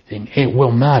thing, it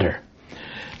will matter.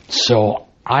 So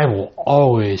I will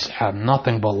always have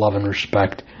nothing but love and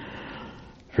respect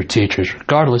for teachers,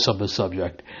 regardless of the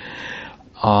subject.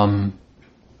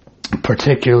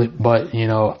 Particularly, but in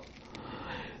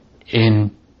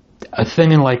a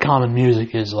thing in like common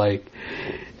music is like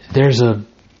there's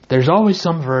always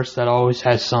some verse that always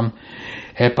has some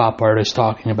hip hop artist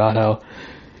talking about how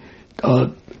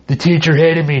the teacher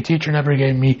hated me, teacher never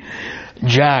gave me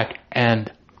jack,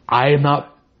 and I am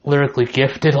not lyrically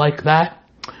gifted like that,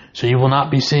 So you will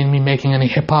not be seeing me making any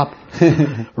hip-hop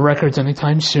records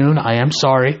anytime soon. I am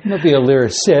sorry. You might be a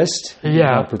lyricist.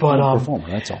 Yeah, performer,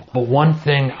 that's all. But one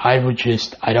thing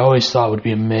I'd always thought would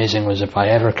be amazing was if I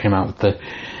ever came out with the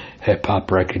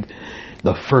hip-hop record,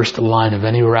 the first line of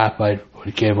any rap I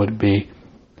would give would be,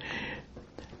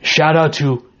 shout out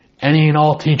to any and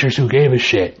all teachers who gave a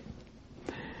shit.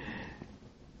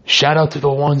 Shout out to the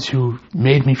ones who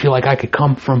made me feel like I could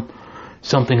come from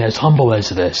something as humble as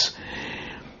this.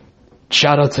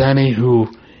 Shout out to any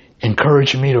who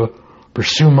encouraged me to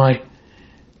pursue my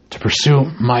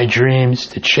dreams,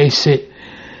 to chase it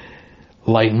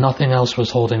like nothing else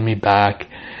was holding me back.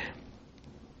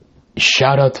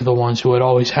 Shout out to the ones who had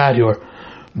always had your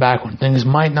back when things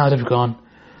might not have gone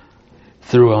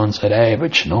through well and said, hey,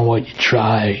 but you know what? You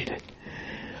tried.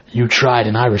 You tried,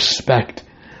 and I respect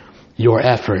your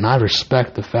effort, and I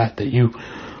respect the fact that you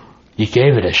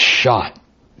gave it a shot.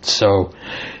 So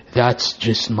that's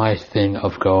just my thing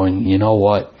of going, you know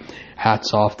what?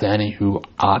 Hats off to any who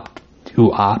opt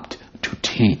to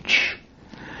teach.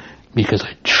 Because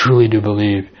I truly do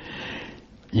believe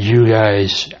you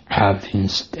guys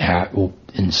will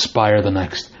inspire the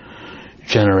next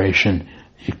generation.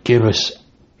 You give us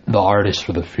the artists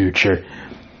for the future,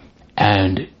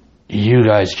 and you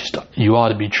guys you ought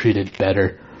to be treated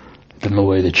better than the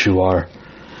way that you are.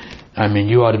 I mean,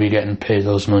 you ought to be getting paid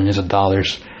those millions of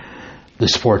dollars the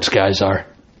sports guys are,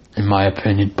 in my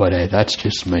opinion, but hey, that's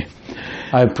just me.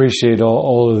 I appreciate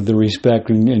all of the respect,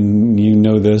 and you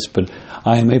know this, but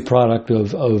I am a product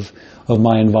of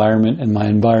my environment, and my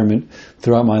environment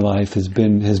throughout my life has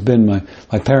been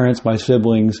my parents, my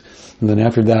siblings, and then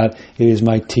after that it is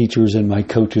my teachers and my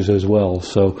coaches as well.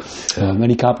 So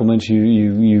many compliments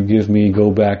you give me go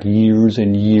back years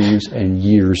and years and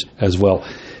years as well.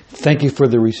 Thank you for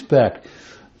the respect.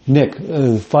 Nick,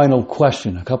 final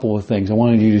question, a couple of things. I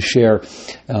wanted you to share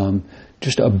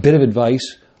just a bit of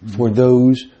advice for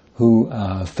those who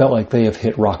felt like they have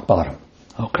hit rock bottom.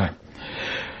 Okay.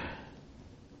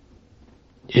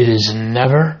 It is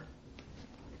never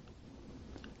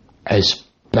as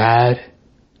bad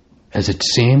as it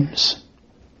seems.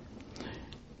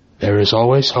 There is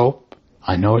always hope.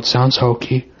 I know it sounds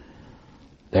hokey.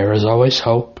 There is always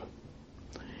hope.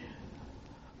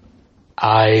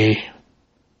 I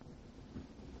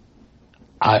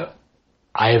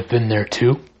have been there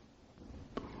too.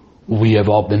 We have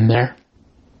all been there.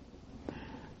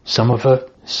 For some of us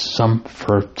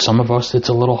it's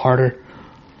a little harder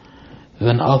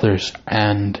than others,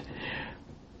 and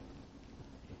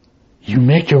you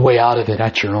make your way out of it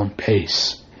at your own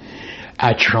pace,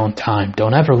 at your own time.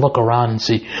 Don't ever look around and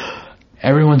see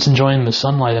everyone's enjoying the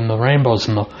sunlight and the rainbows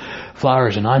and the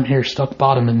flowers, and I'm here stuck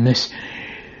bottom in this.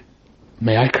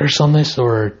 May I curse on this,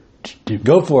 or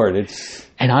go for it?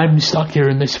 And I'm stuck here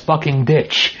in this fucking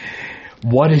ditch.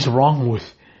 What is wrong with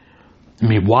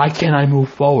me? Why can't I move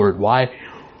forward? Why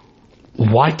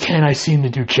can't I seem to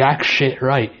do jack shit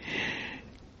right?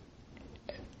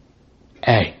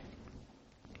 Hey,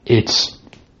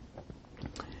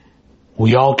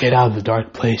 we all get out of the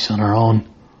dark place on our own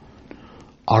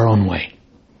way.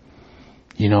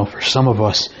 You know, for some of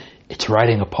us, it's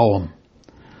writing a poem.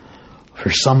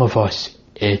 For some of us,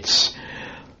 it's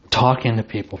talking to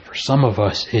people. For some of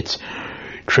us, it's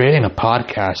creating a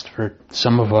podcast. For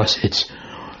some of us, it's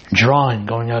drawing,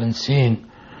 going out and seeing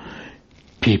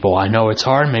people. I know it's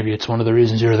hard. Maybe it's one of the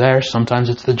reasons you're there. Sometimes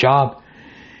it's the job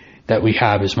that we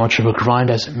have. As much of a grind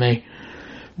as it may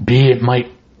be, it might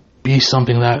be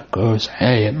something that goes,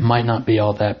 hey, it might not be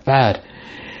all that bad.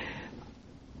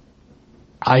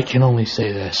 I can only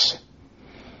say this.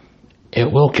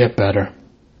 It will get better.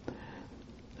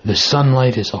 The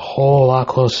sunlight is a whole lot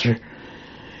closer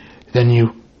than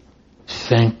you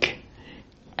think.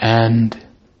 And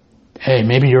hey,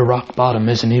 maybe your rock bottom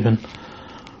isn't even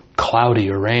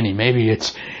cloudy or rainy. Maybe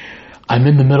I'm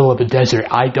in the middle of a desert.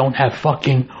 I don't have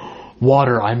fucking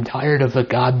water. I'm tired of the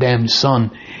goddamn sun.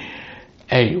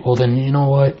 Hey, well then, you know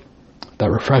what?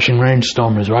 That refreshing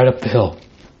rainstorm is right up the hill.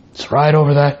 It's right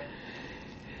over that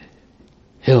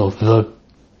hill. The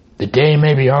day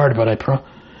may be hard, but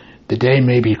the day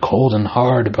may be cold and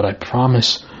hard, but I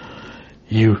promise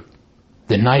you,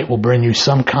 the night will bring you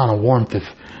some kind of warmth if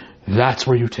that's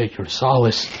where you take your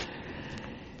solace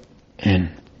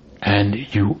in. And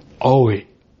you owe it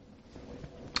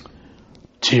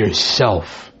to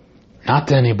yourself, not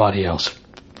to anybody else.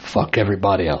 Fuck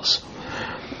everybody else.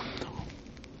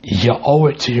 You owe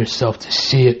it to yourself to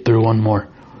see it through one more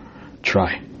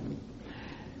try.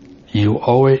 You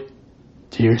owe it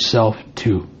to yourself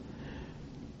to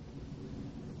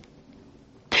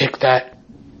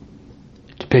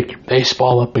pick your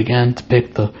baseball up again, to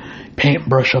pick the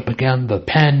paintbrush up again, the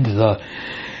pen,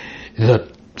 the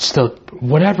stuff,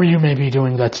 whatever you may be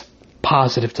doing that's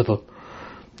positive to the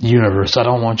universe. I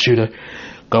don't want you to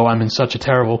go, I'm in such a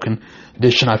terrible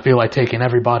condition, I feel like taking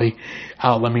everybody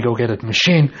out, let me go get a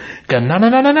machine. Go, no.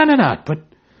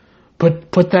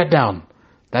 Put that down.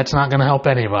 That's not going to help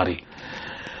anybody.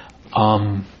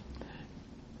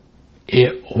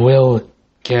 It will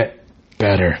get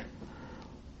better.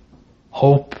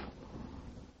 Hope.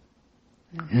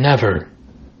 Never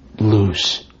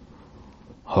lose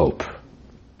hope.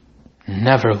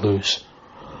 Never lose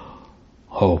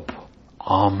hope.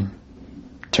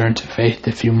 Turn to faith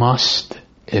if you must,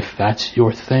 if that's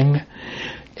your thing.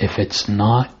 If it's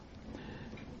not,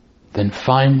 then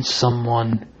find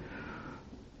someone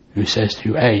who says to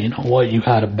you, hey, you know what, you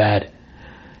had a bad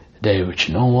day, but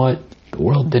you know what, the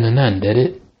world didn't end, did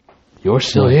it? You're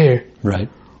still here. Right.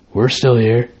 We're still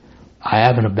here. I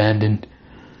haven't abandoned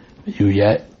you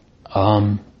yet.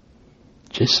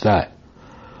 Just that.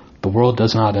 The world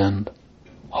does not end.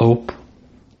 Hope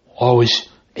always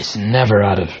is never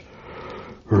out of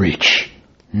reach.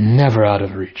 Never out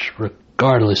of reach,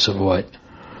 regardless of what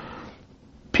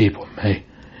people may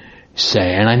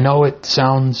say. And I know it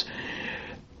sounds,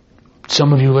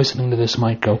 some of you listening to this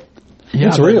might go, yeah,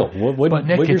 it's real. But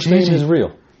Nick, what you're saying is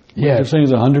real. Yeah. What you're saying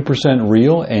is 100%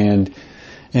 real, and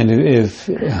if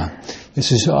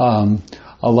this is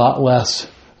a lot less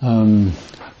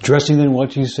dressing than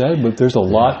what you said, but there's a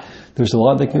lot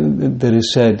that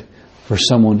is said for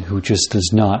someone who just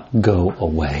does not go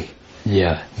away.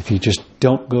 Yeah. If you just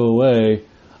don't go away,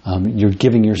 you're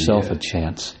giving yourself a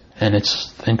chance. And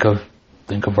it's think of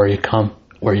where you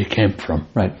came from.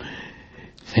 Right.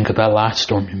 Think of that last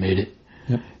storm you made it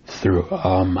through.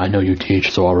 I know you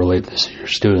teach, so I'll relate this to your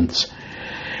students.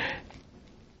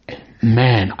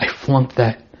 Man, I flunked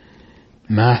that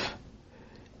math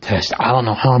test. I don't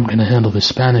know how I'm going to handle the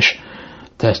Spanish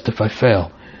test if I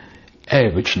fail. Hey,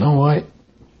 but you know what?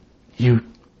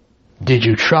 Did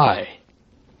you try?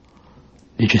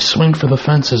 Did you swing for the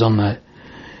fences on that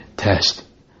test?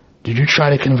 Did you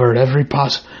try to convert every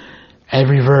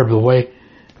verb the way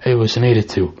it was needed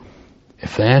to?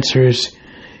 If the answer is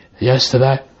yes to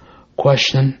that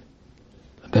question,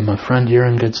 then my friend, you're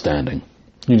in good standing.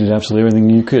 You did absolutely everything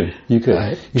you could.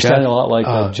 You sounded a lot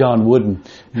like John Wooden,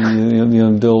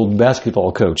 the old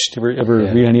basketball coach. Ever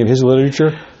read any of his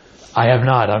literature? I have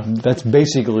not. That's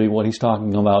basically what he's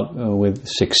talking about with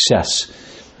success.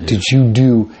 Yeah. Did you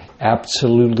do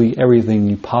absolutely everything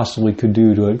you possibly could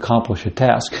do to accomplish a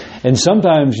task? And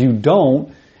sometimes you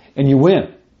don't, and you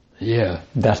win. Yeah.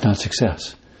 That's not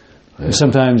success. Yeah.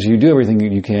 Sometimes you do everything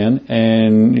that you can,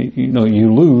 and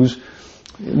you lose.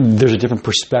 There's a different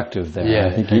perspective there. Yeah,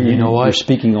 I think you know what? You're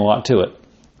speaking a lot to it.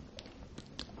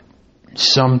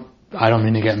 I don't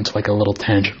mean to get into like a little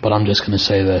tangent, but I'm just going to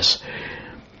say this.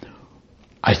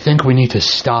 I think we need to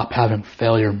stop having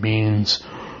failure means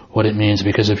what it means,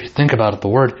 because if you think about it, the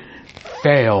word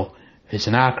fail is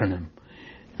an acronym.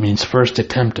 It means first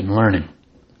attempt in learning.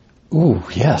 Ooh,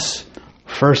 yes.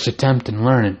 First attempt in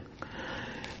learning.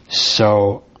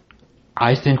 So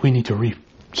I think we need to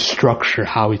restructure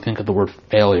how we think of the word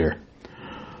failure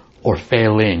or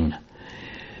failing.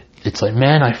 It's like,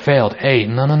 man, I failed. Hey,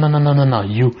 no.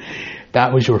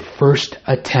 That was your first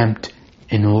attempt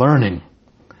in learning.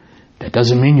 That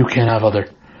doesn't mean you can't have other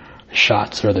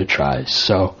shots or other tries.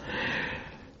 So,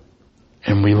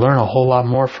 and we learn a whole lot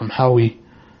more from how we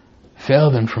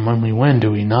fail than from when we win, do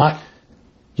we not?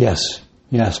 Yes.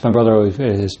 My brother always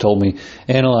has told me,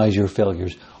 analyze your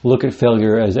failures. Look at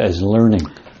failure as learning.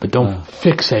 But don't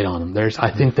fixate on them.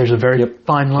 I think there's a very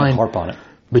fine line harp on it.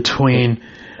 Between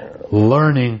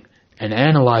learning and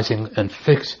analyzing and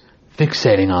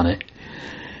fixating on it.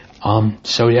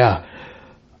 So yeah.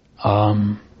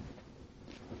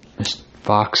 Mr.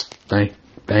 Fox,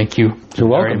 thank you. You're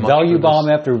welcome. Value Bomb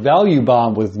after Value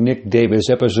Bomb with Nick Davis,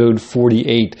 episode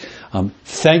 48.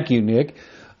 Thank you, Nick.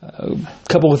 A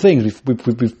couple of things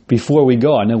before we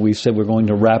go. I know we said we're going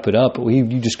to wrap it up, but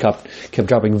you just kept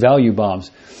dropping value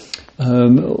bombs.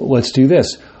 Let's do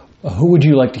this. Who would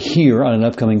you like to hear on an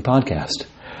upcoming podcast?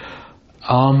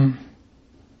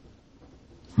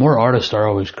 More artists are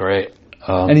always great.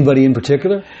 Anybody in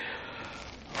particular?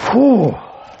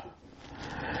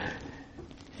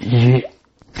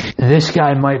 This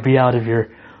guy might be out of your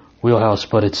wheelhouse,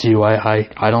 but it's you.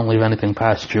 I don't leave anything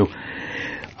past you.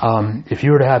 If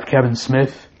you were to have Kevin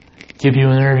Smith give you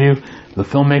an interview, the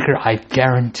filmmaker, I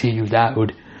guarantee you that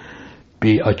would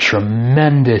be a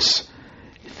tremendous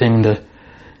thing to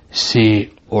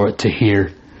see or to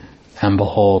hear and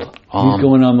behold. He's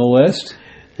going on the list?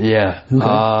 Yeah.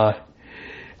 Okay.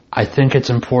 I think it's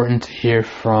important to hear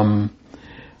from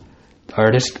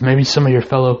artists, maybe some of your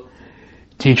fellow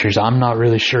teachers. I'm not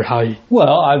really sure how you...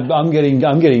 Well, I'm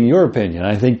getting your opinion.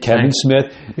 I think Kevin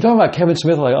Smith. You're talking about Kevin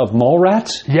Smith like of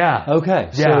Mallrats? Yeah. Okay.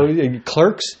 Yeah. So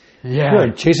Clerks? Yeah.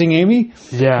 Good. Chasing Amy?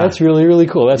 Yeah. That's really, really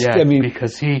cool. That's, yeah, I mean,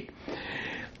 because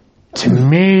to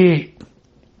me,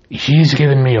 he's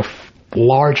given me a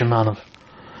large amount of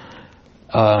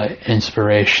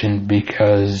inspiration,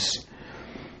 because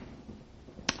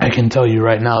I can tell you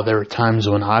right now, there were times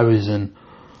when I was in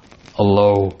a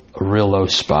real low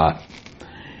spot,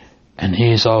 and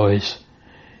he's always,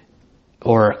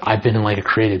 or I've been in like a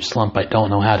creative slump, I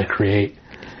don't know how to create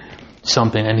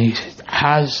something, and he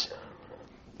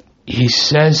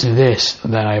says this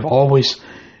that I've always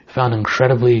found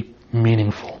incredibly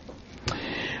meaningful.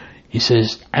 He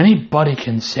says, anybody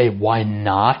can say, why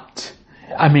not?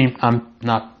 I mean, I'm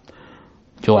not,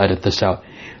 you'll edit this out.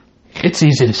 It's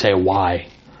easy to say why.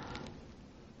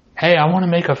 Hey, I want to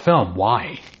make a film.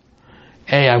 Why?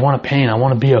 Hey, I want to paint. I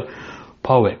want to be a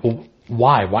poet. Well,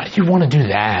 why? Why do you want to do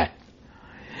that?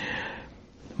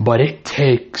 But it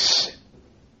takes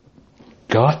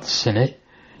guts, and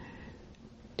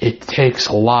it takes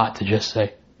a lot to just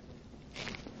say,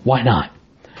 why not?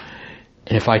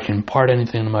 And if I can impart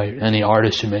anything to any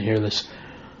artists who may hear this,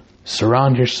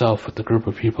 surround yourself with a group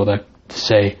of people that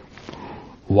say,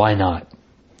 why not?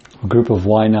 A group of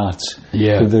why nots.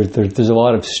 Yeah. There's a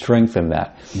lot of strength in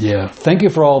that. Yeah. Thank you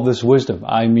for all of this wisdom.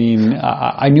 I mean,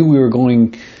 I knew you were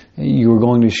going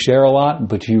to share a lot,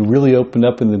 but you really opened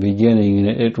up in the beginning, and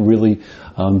it really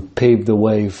paved the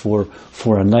way for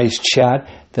a nice chat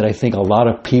that I think a lot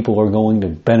of people are going to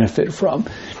benefit from.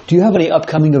 Do you have any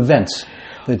upcoming events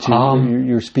that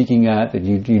you're speaking at that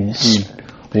you'd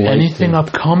like anything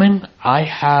upcoming?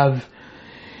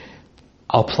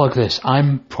 I'll plug this.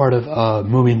 I'm part of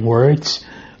Moving Words,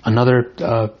 another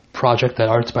project that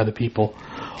Arts by the People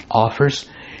offers.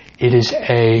 It is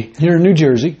You're in New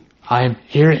Jersey. I'm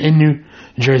here in New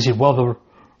Jersey. Well,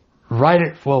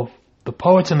 the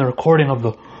poets and the recording of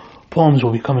the poems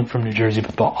will be coming from New Jersey,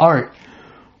 but the art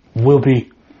will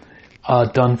be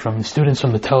done from the students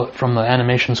from the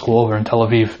animation school over in Tel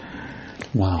Aviv,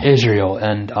 wow, Israel,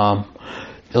 and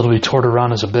it'll be toured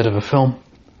around as a bit of a film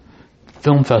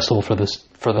festival for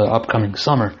the upcoming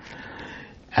summer,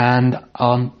 and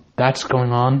that's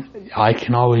going on. I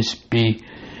can always be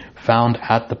found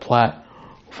at the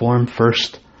platform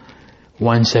first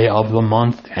Wednesday of the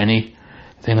month.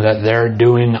 Anything that they're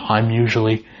doing, I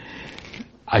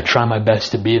try my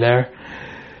best to be there.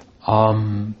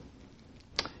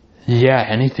 Yeah,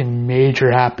 anything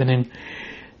major happening?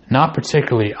 Not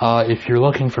particularly. If you're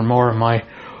looking for more of my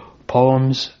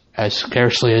poems, as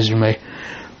scarcely as you may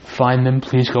find them,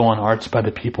 please go on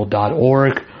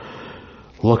artsbythepeople.org.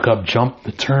 Look up Jump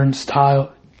the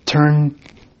Turnstile,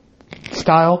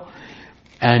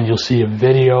 and you'll see a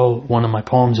video one of my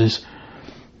poems is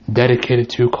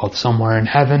dedicated to, called Somewhere in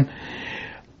Heaven.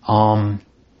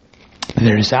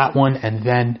 There's that one, and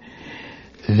then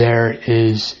there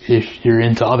is, if you're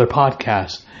into other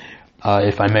podcasts,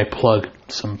 if I may plug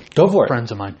some Go for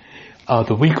friends of mine,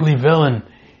 The Weekly Villain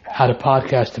had a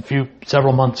podcast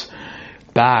several months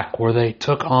back where they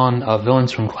took on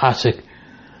villains from classic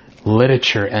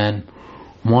literature and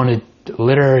wanted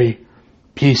literary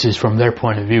pieces from their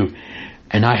point of view.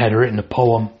 And I had written a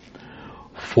poem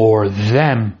for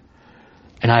them,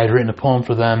 They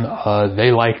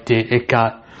liked it. It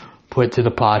got put to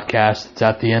the podcast. It's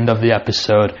at the end of the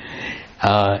episode,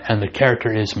 and the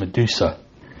character is Medusa.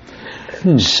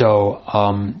 So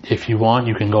if you want,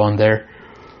 you can go on their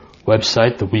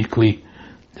website,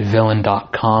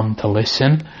 theweeklyvillain.com, to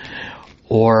listen,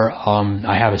 or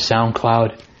I have a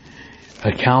SoundCloud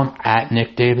account at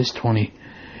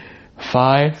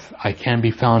NickDavis25. I can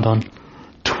be found on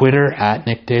Twitter at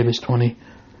NickDavis25.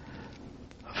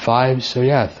 So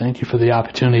yeah, thank you for the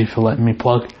opportunity for letting me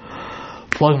plug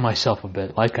myself a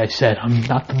bit. Like I said, I'm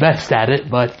not the best at it,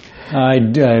 but I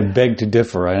beg to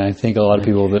differ, and I think a lot of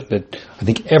people I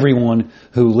think everyone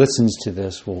who listens to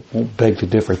this will beg to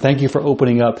differ. Thank you for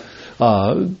opening up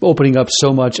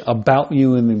so much about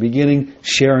you in the beginning,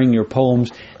 sharing your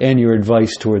poems and your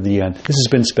advice toward the end. This has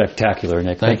been spectacular,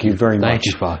 Nick. Thank you very much. Thank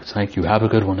you, Fox. Thank you. Have a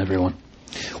good one, everyone.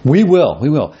 We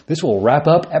will. This will wrap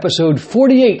up episode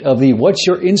 48 of the What's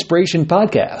Your Inspiration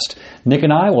podcast. Nick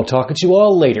and I will talk at you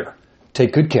all later.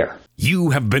 Take good care.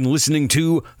 You have been listening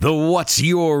to the What's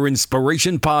Your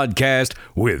Inspiration podcast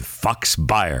with Fox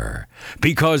Beyer.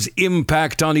 Because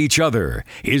impact on each other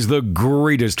is the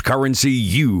greatest currency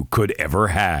you could ever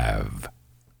have.